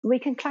hole, we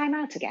can climb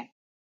out again.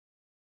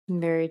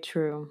 Very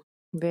true.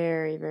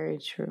 Very, very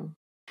true.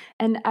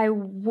 And I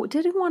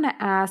did want to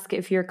ask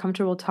if you're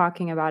comfortable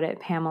talking about it,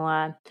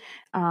 Pamela,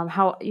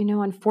 how,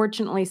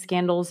 unfortunately,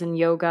 scandals in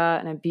yoga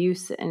and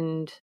abuse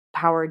and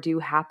power do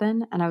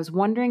happen. And I was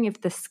wondering if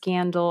the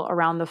scandal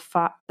around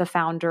the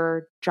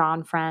founder,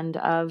 John Friend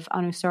of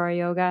Anusara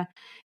Yoga,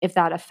 if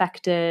that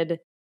affected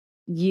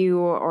you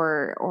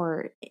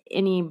or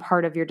any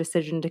part of your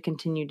decision to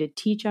continue to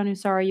teach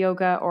Anusara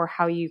Yoga, or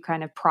how you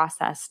kind of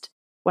processed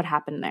what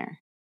happened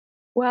there.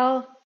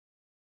 Well,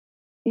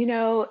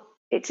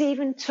 it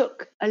even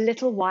took a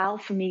little while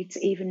for me to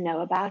even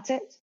know about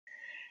it.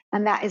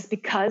 And that is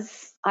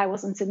because I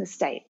wasn't in the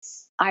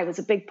States. I was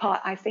a big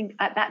part, I think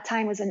at that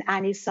time, was an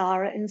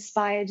Anusara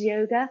inspired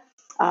yoga.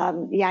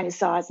 The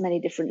Anusara has many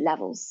different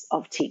levels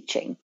of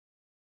teaching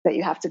that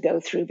you have to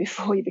go through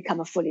before you become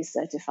a fully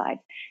certified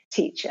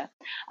teacher.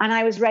 And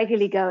I was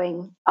regularly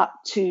going up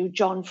to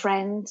John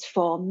Friend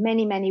for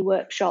many, many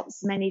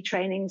workshops, many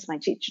trainings, my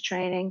teacher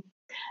training,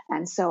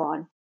 and so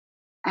on.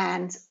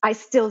 And I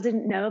still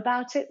didn't know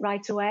about it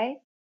right away.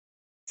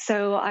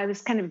 So I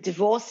was kind of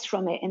divorced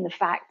from it in the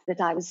fact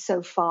that I was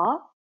so far.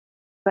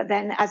 But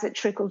then as it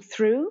trickled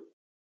through,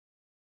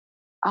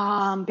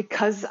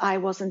 because I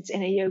wasn't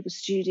in a yoga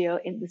studio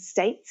in the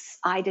States,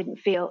 I didn't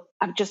feel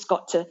I've just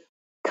got to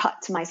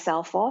cut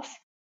myself off.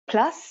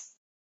 Plus,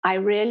 I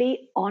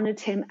really honored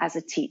him as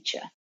a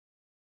teacher.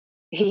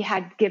 He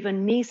had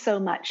given me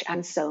so much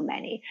and so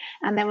many.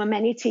 And there were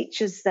many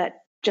teachers that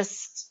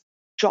just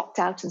dropped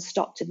out and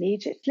stopped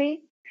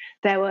immediately.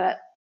 There were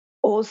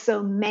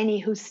also many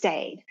who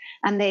stayed,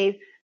 and they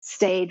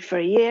stayed for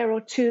a year or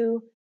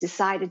two,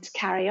 decided to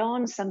carry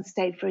on. Some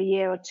stayed for a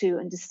year or two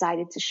and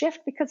decided to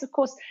shift because, of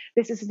course,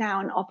 this is now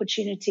an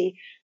opportunity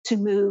to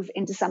move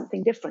into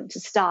something different, to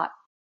start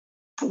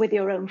with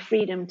your own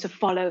freedom, to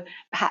follow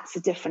perhaps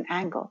a different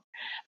angle.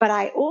 But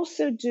I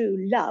also do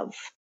love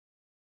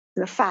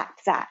the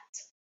fact that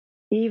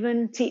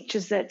even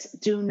teachers that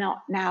do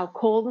not now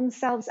call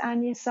themselves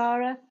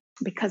Anusara,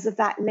 because of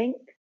that link,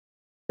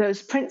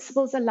 those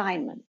principles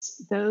alignment,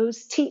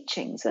 those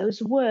teachings,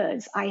 those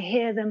words, I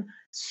hear them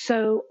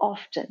so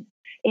often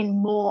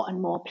in more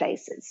and more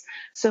places.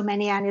 So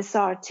many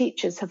Anusara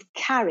teachers have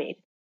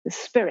carried the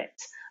spirit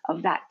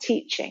of that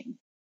teaching,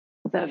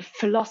 the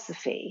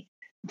philosophy,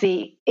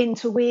 the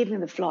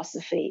interweaving the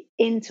philosophy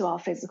into our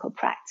physical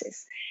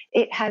practice.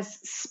 It has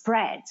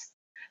spread.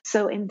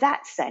 So in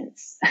that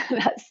sense,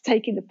 that's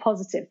taking the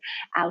positive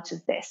out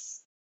of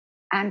this.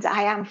 And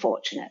I am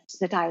fortunate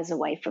that I was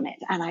away from it,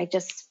 and I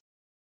just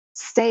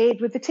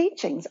stayed with the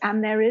teachings.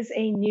 And there is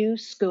a new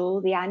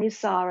school, the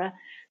Anusara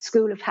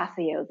School of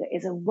Hatha Yoga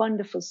is a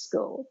wonderful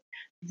school,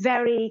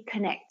 very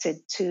connected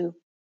to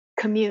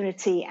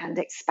community and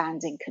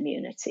expanding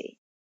community.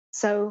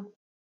 So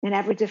in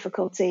every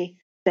difficulty,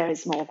 there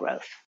is more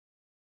growth.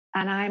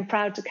 And I'm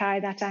proud to carry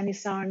that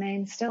Anusara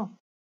name still.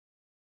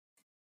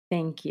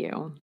 Thank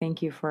you.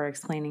 Thank you for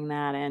explaining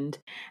that. And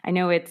I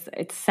know it's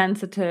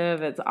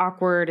sensitive, it's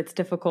awkward, it's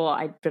difficult,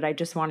 but I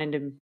just wanted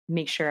to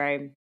make sure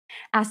I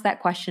asked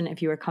that question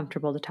if you were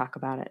comfortable to talk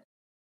about it.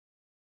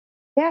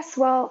 Yes,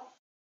 well,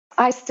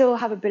 I still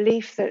have a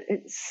belief that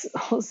it's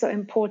also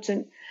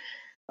important.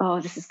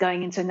 Oh, this is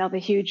going into another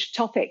huge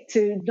topic,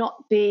 to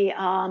not be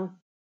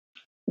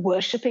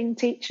worshipping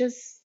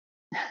teachers,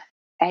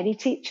 any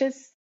teachers,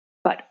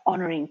 but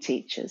honoring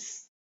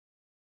teachers.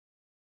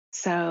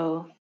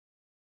 So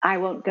I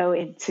won't go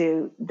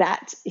into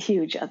that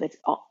huge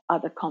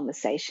other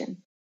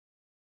conversation,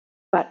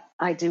 but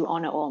I do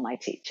honor all my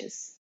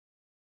teachers.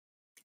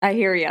 I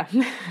hear you.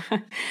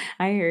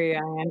 I hear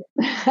you.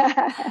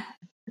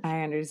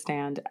 I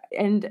understand.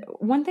 And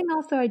one thing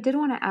also I did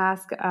want to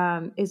ask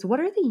is, what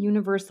are the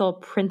universal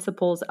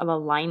principles of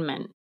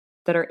alignment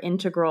that are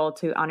integral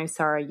to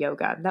Anusara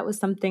Yoga? That was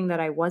something that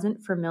I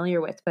wasn't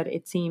familiar with, but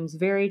it seems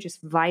very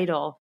just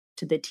vital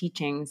to the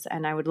teachings,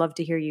 and I would love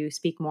to hear you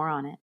speak more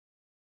on it.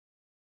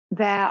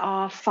 There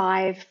are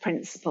 5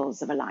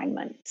 principles of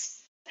alignment.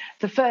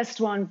 The first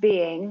one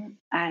being,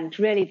 and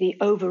really the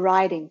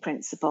overriding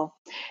principle,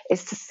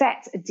 is to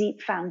set a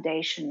deep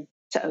foundation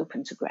to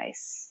open to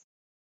grace,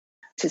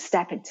 to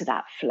step into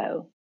that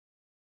flow,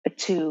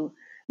 to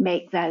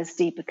make those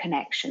deeper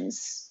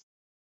connections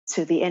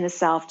to the inner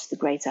self, to the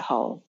greater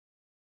whole.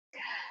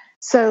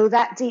 So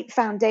that deep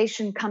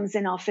foundation comes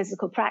in our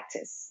physical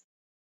practice.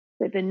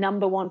 The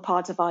number one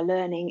part of our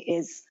learning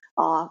is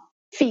our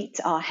feet,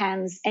 our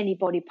hands, any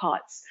body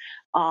parts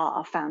are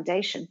our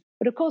foundation.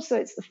 But of course, so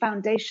it's the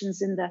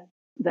foundations in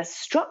the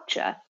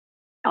structure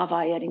of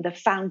our learning, the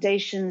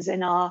foundations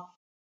in our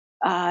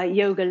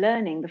yoga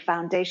learning, the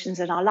foundations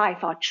in our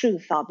life, our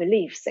truth, our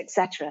beliefs,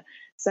 etc.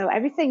 So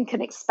everything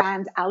can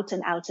expand out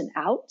and out and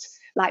out,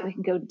 like we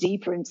can go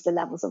deeper into the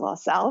levels of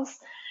ourselves.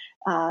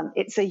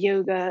 It's a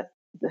yoga,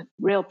 the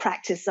real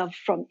practice of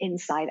from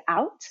inside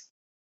out.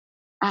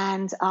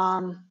 And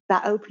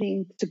that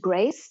opening to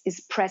grace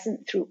is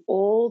present through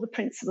all the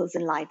principles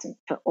enlightened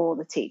for all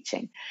the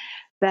teaching.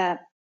 The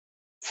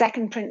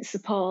second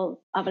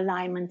principle of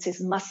alignment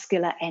is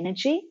muscular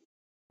energy,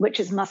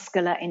 which is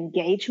muscular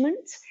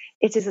engagement.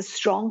 It is a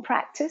strong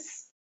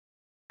practice.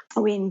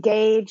 We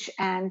engage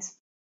and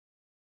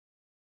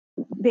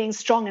being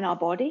strong in our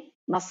body,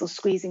 muscles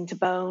squeezing to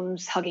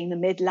bones, hugging the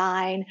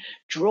midline,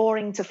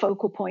 drawing to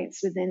focal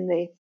points within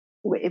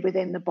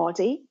the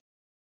body.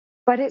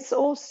 But it's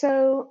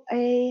also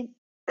a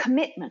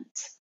commitment.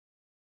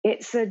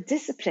 It's a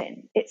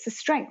discipline. It's a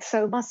strength.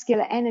 So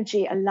muscular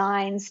energy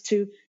aligns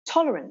to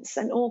tolerance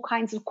and all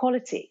kinds of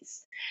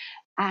qualities.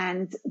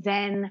 And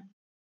then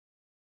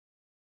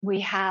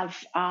we have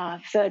our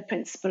third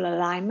principle,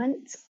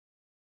 alignment,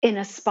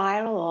 inner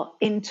spiral or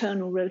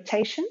internal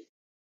rotation,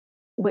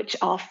 which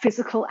are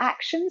physical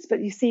actions.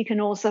 But you see, you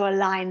can also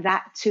align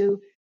that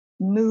to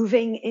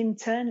moving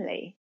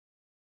internally.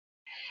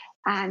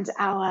 And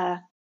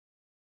our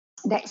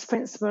next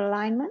principle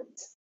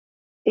alignment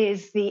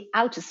is the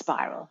outer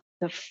spiral.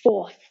 The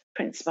fourth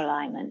principle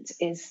alignment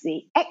is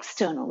the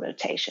external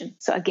rotation.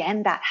 So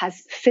again, that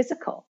has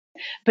physical,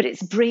 but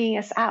it's bringing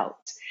us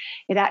out.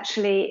 It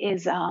actually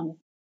is,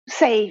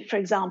 say, for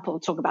example,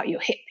 talk about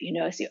your hip,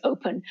 as you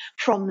open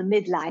from the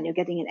midline, you're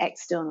getting an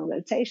external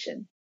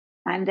rotation.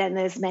 And then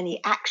there's many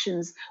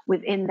actions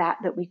within that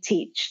we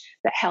teach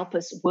that help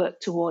us work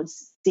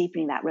towards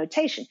deepening that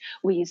rotation.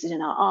 We use it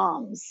in our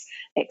arms,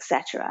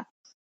 etc.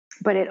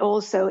 But it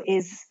also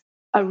is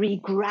a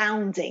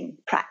regrounding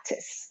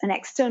practice. An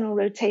external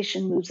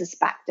rotation moves us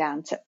back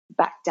down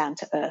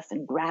to earth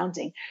and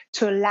grounding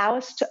to allow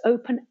us to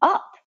open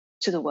up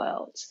to the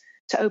world,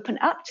 to open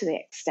up to the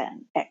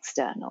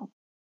external.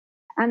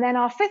 And then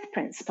our fifth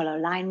principle,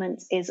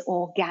 alignment, is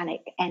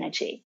organic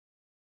energy.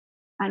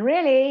 And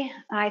really,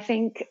 I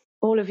think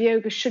all of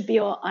yoga should be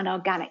an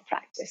organic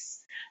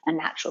practice, a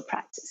natural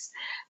practice.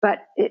 But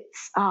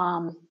it's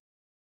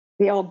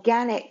the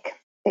organic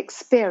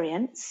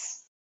experience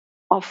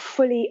of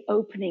fully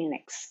opening and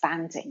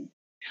expanding.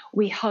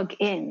 We hug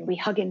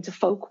into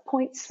focal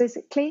points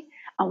physically,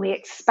 and we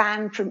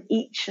expand from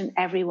each and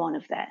every one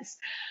of theirs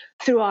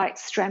through our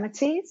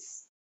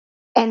extremities,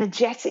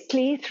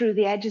 energetically through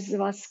the edges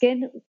of our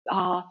skin.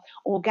 Our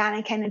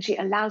organic energy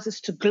allows us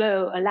to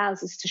glow,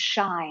 allows us to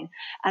shine,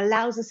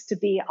 allows us to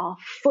be our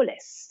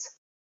fullest.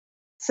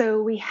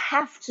 So we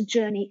have to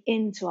journey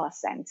into our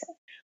center.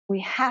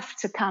 We have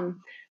to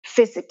come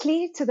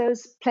physically to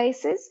those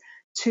places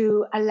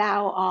to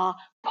allow our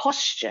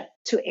posture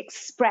to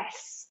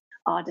express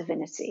our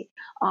divinity,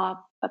 our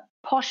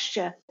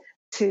posture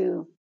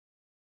to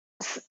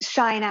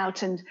shine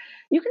out. And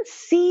you can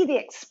see the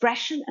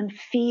expression and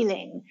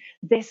feeling.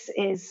 This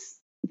is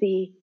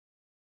the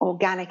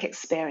organic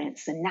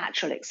experience, the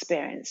natural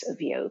experience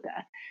of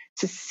yoga,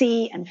 to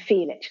see and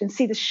feel it. You can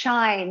see the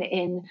shine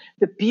in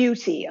the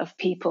beauty of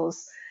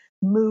people's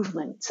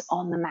movement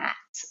on the mat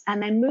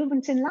and then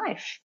movement in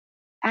life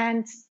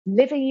and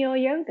living your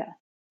yoga.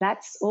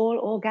 That's all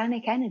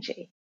organic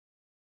energy.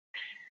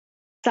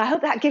 So I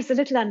hope that gives a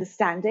little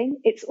understanding.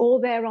 It's all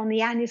there on the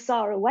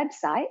Anusara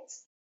website.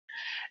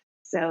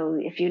 So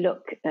if you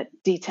look at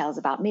details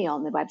about me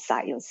on the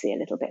website, you'll see a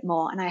little bit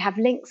more. And I have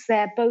links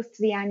there both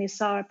to the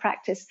Anusara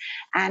practice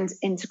and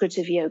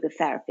integrative yoga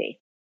therapy.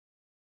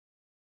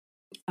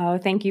 Oh,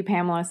 thank you,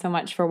 Pamela, so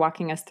much for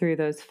walking us through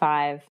those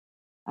 5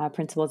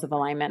 principles of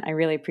alignment. I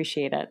really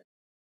appreciate it.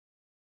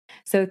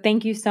 So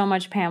thank you so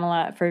much,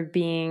 Pamela, for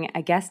being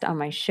a guest on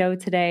my show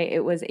today.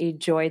 It was a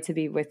joy to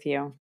be with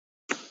you.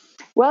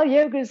 Well,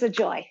 yoga is a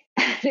joy.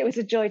 It was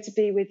a joy to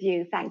be with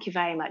you. Thank you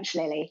very much,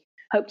 Lily.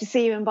 Hope to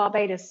see you in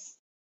Barbados.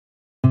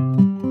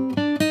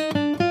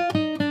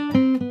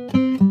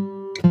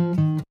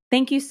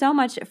 Thank you so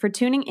much for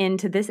tuning in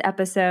to this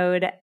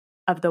episode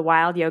of the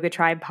Wild Yoga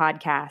Tribe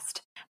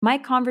podcast. My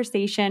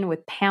conversation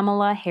with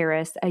Pamela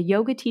Harris, a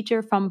yoga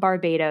teacher from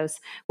Barbados,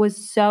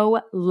 was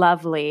so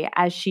lovely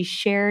as she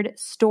shared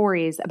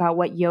stories about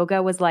what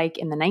yoga was like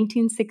in the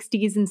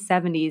 1960s and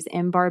 70s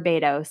in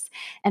Barbados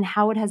and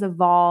how it has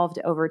evolved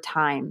over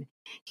time.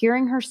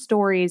 Hearing her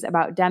stories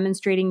about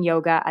demonstrating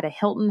yoga at a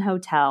Hilton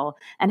hotel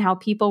and how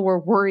people were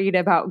worried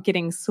about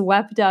getting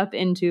swept up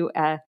into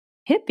a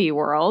hippie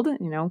world,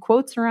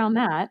 quotes around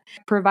that,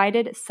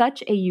 provided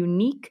such a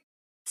unique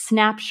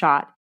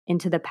snapshot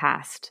into the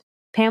past.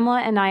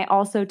 Pamela and I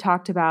also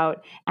talked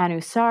about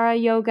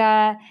Anusara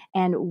yoga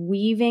and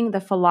weaving the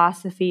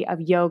philosophy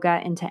of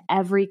yoga into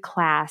every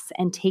class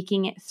and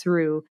taking it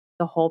through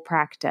the whole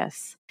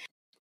practice.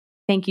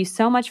 Thank you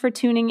so much for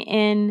tuning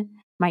in,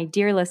 my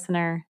dear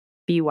listener.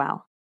 Be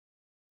well.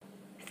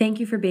 Thank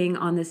you for being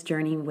on this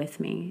journey with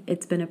me.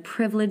 It's been a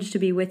privilege to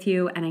be with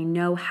you, and I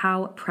know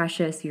how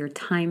precious your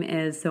time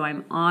is, so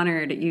I'm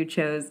honored you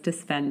chose to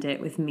spend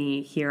it with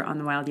me here on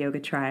the Wild Yoga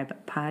Tribe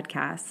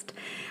podcast.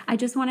 I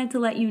just wanted to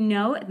let you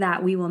know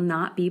that we will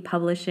not be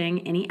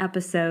publishing any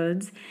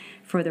episodes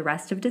for the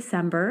rest of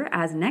December,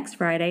 as next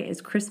Friday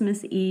is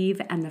Christmas Eve,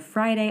 and the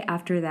Friday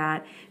after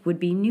that would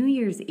be New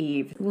Year's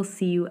Eve. We'll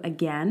see you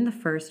again the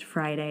first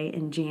Friday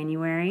in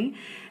January.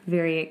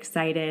 Very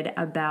excited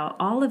about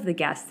all of the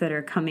guests that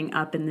are coming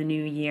up in the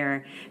new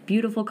year.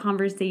 Beautiful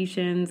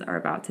conversations are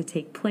about to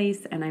take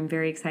place, and I'm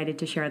very excited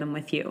to share them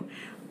with you.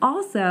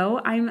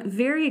 Also, I'm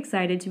very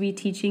excited to be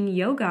teaching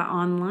yoga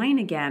online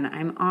again.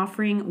 I'm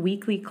offering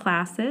weekly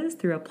classes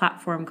through a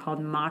platform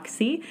called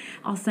Moxie.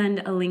 I'll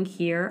send a link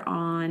here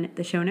on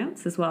the show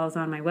notes as well as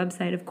on my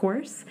website, of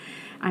course.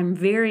 I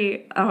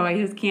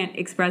just can't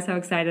express how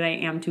excited I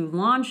am to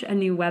launch a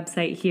new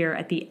website here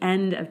at the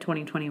end of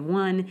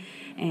 2021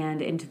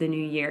 and into the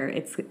new year.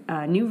 It's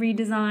a new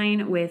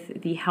redesign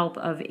with the help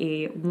of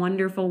a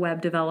wonderful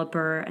web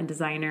developer and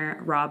designer,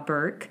 Rob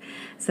Burke.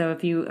 So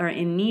if you are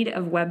in need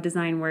of web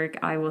design work,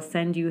 I will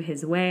send you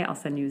his way. I'll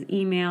send you his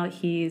email.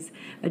 He's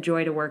a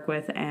joy to work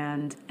with,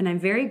 and I'm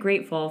very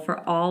grateful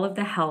for all of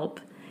the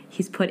help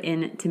he's put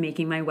into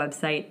making my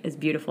website as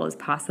beautiful as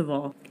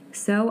possible.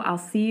 So I'll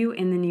see you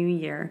in the new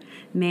year.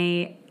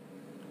 May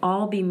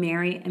all be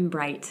merry and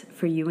bright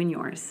for you and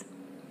yours.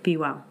 Be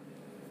well.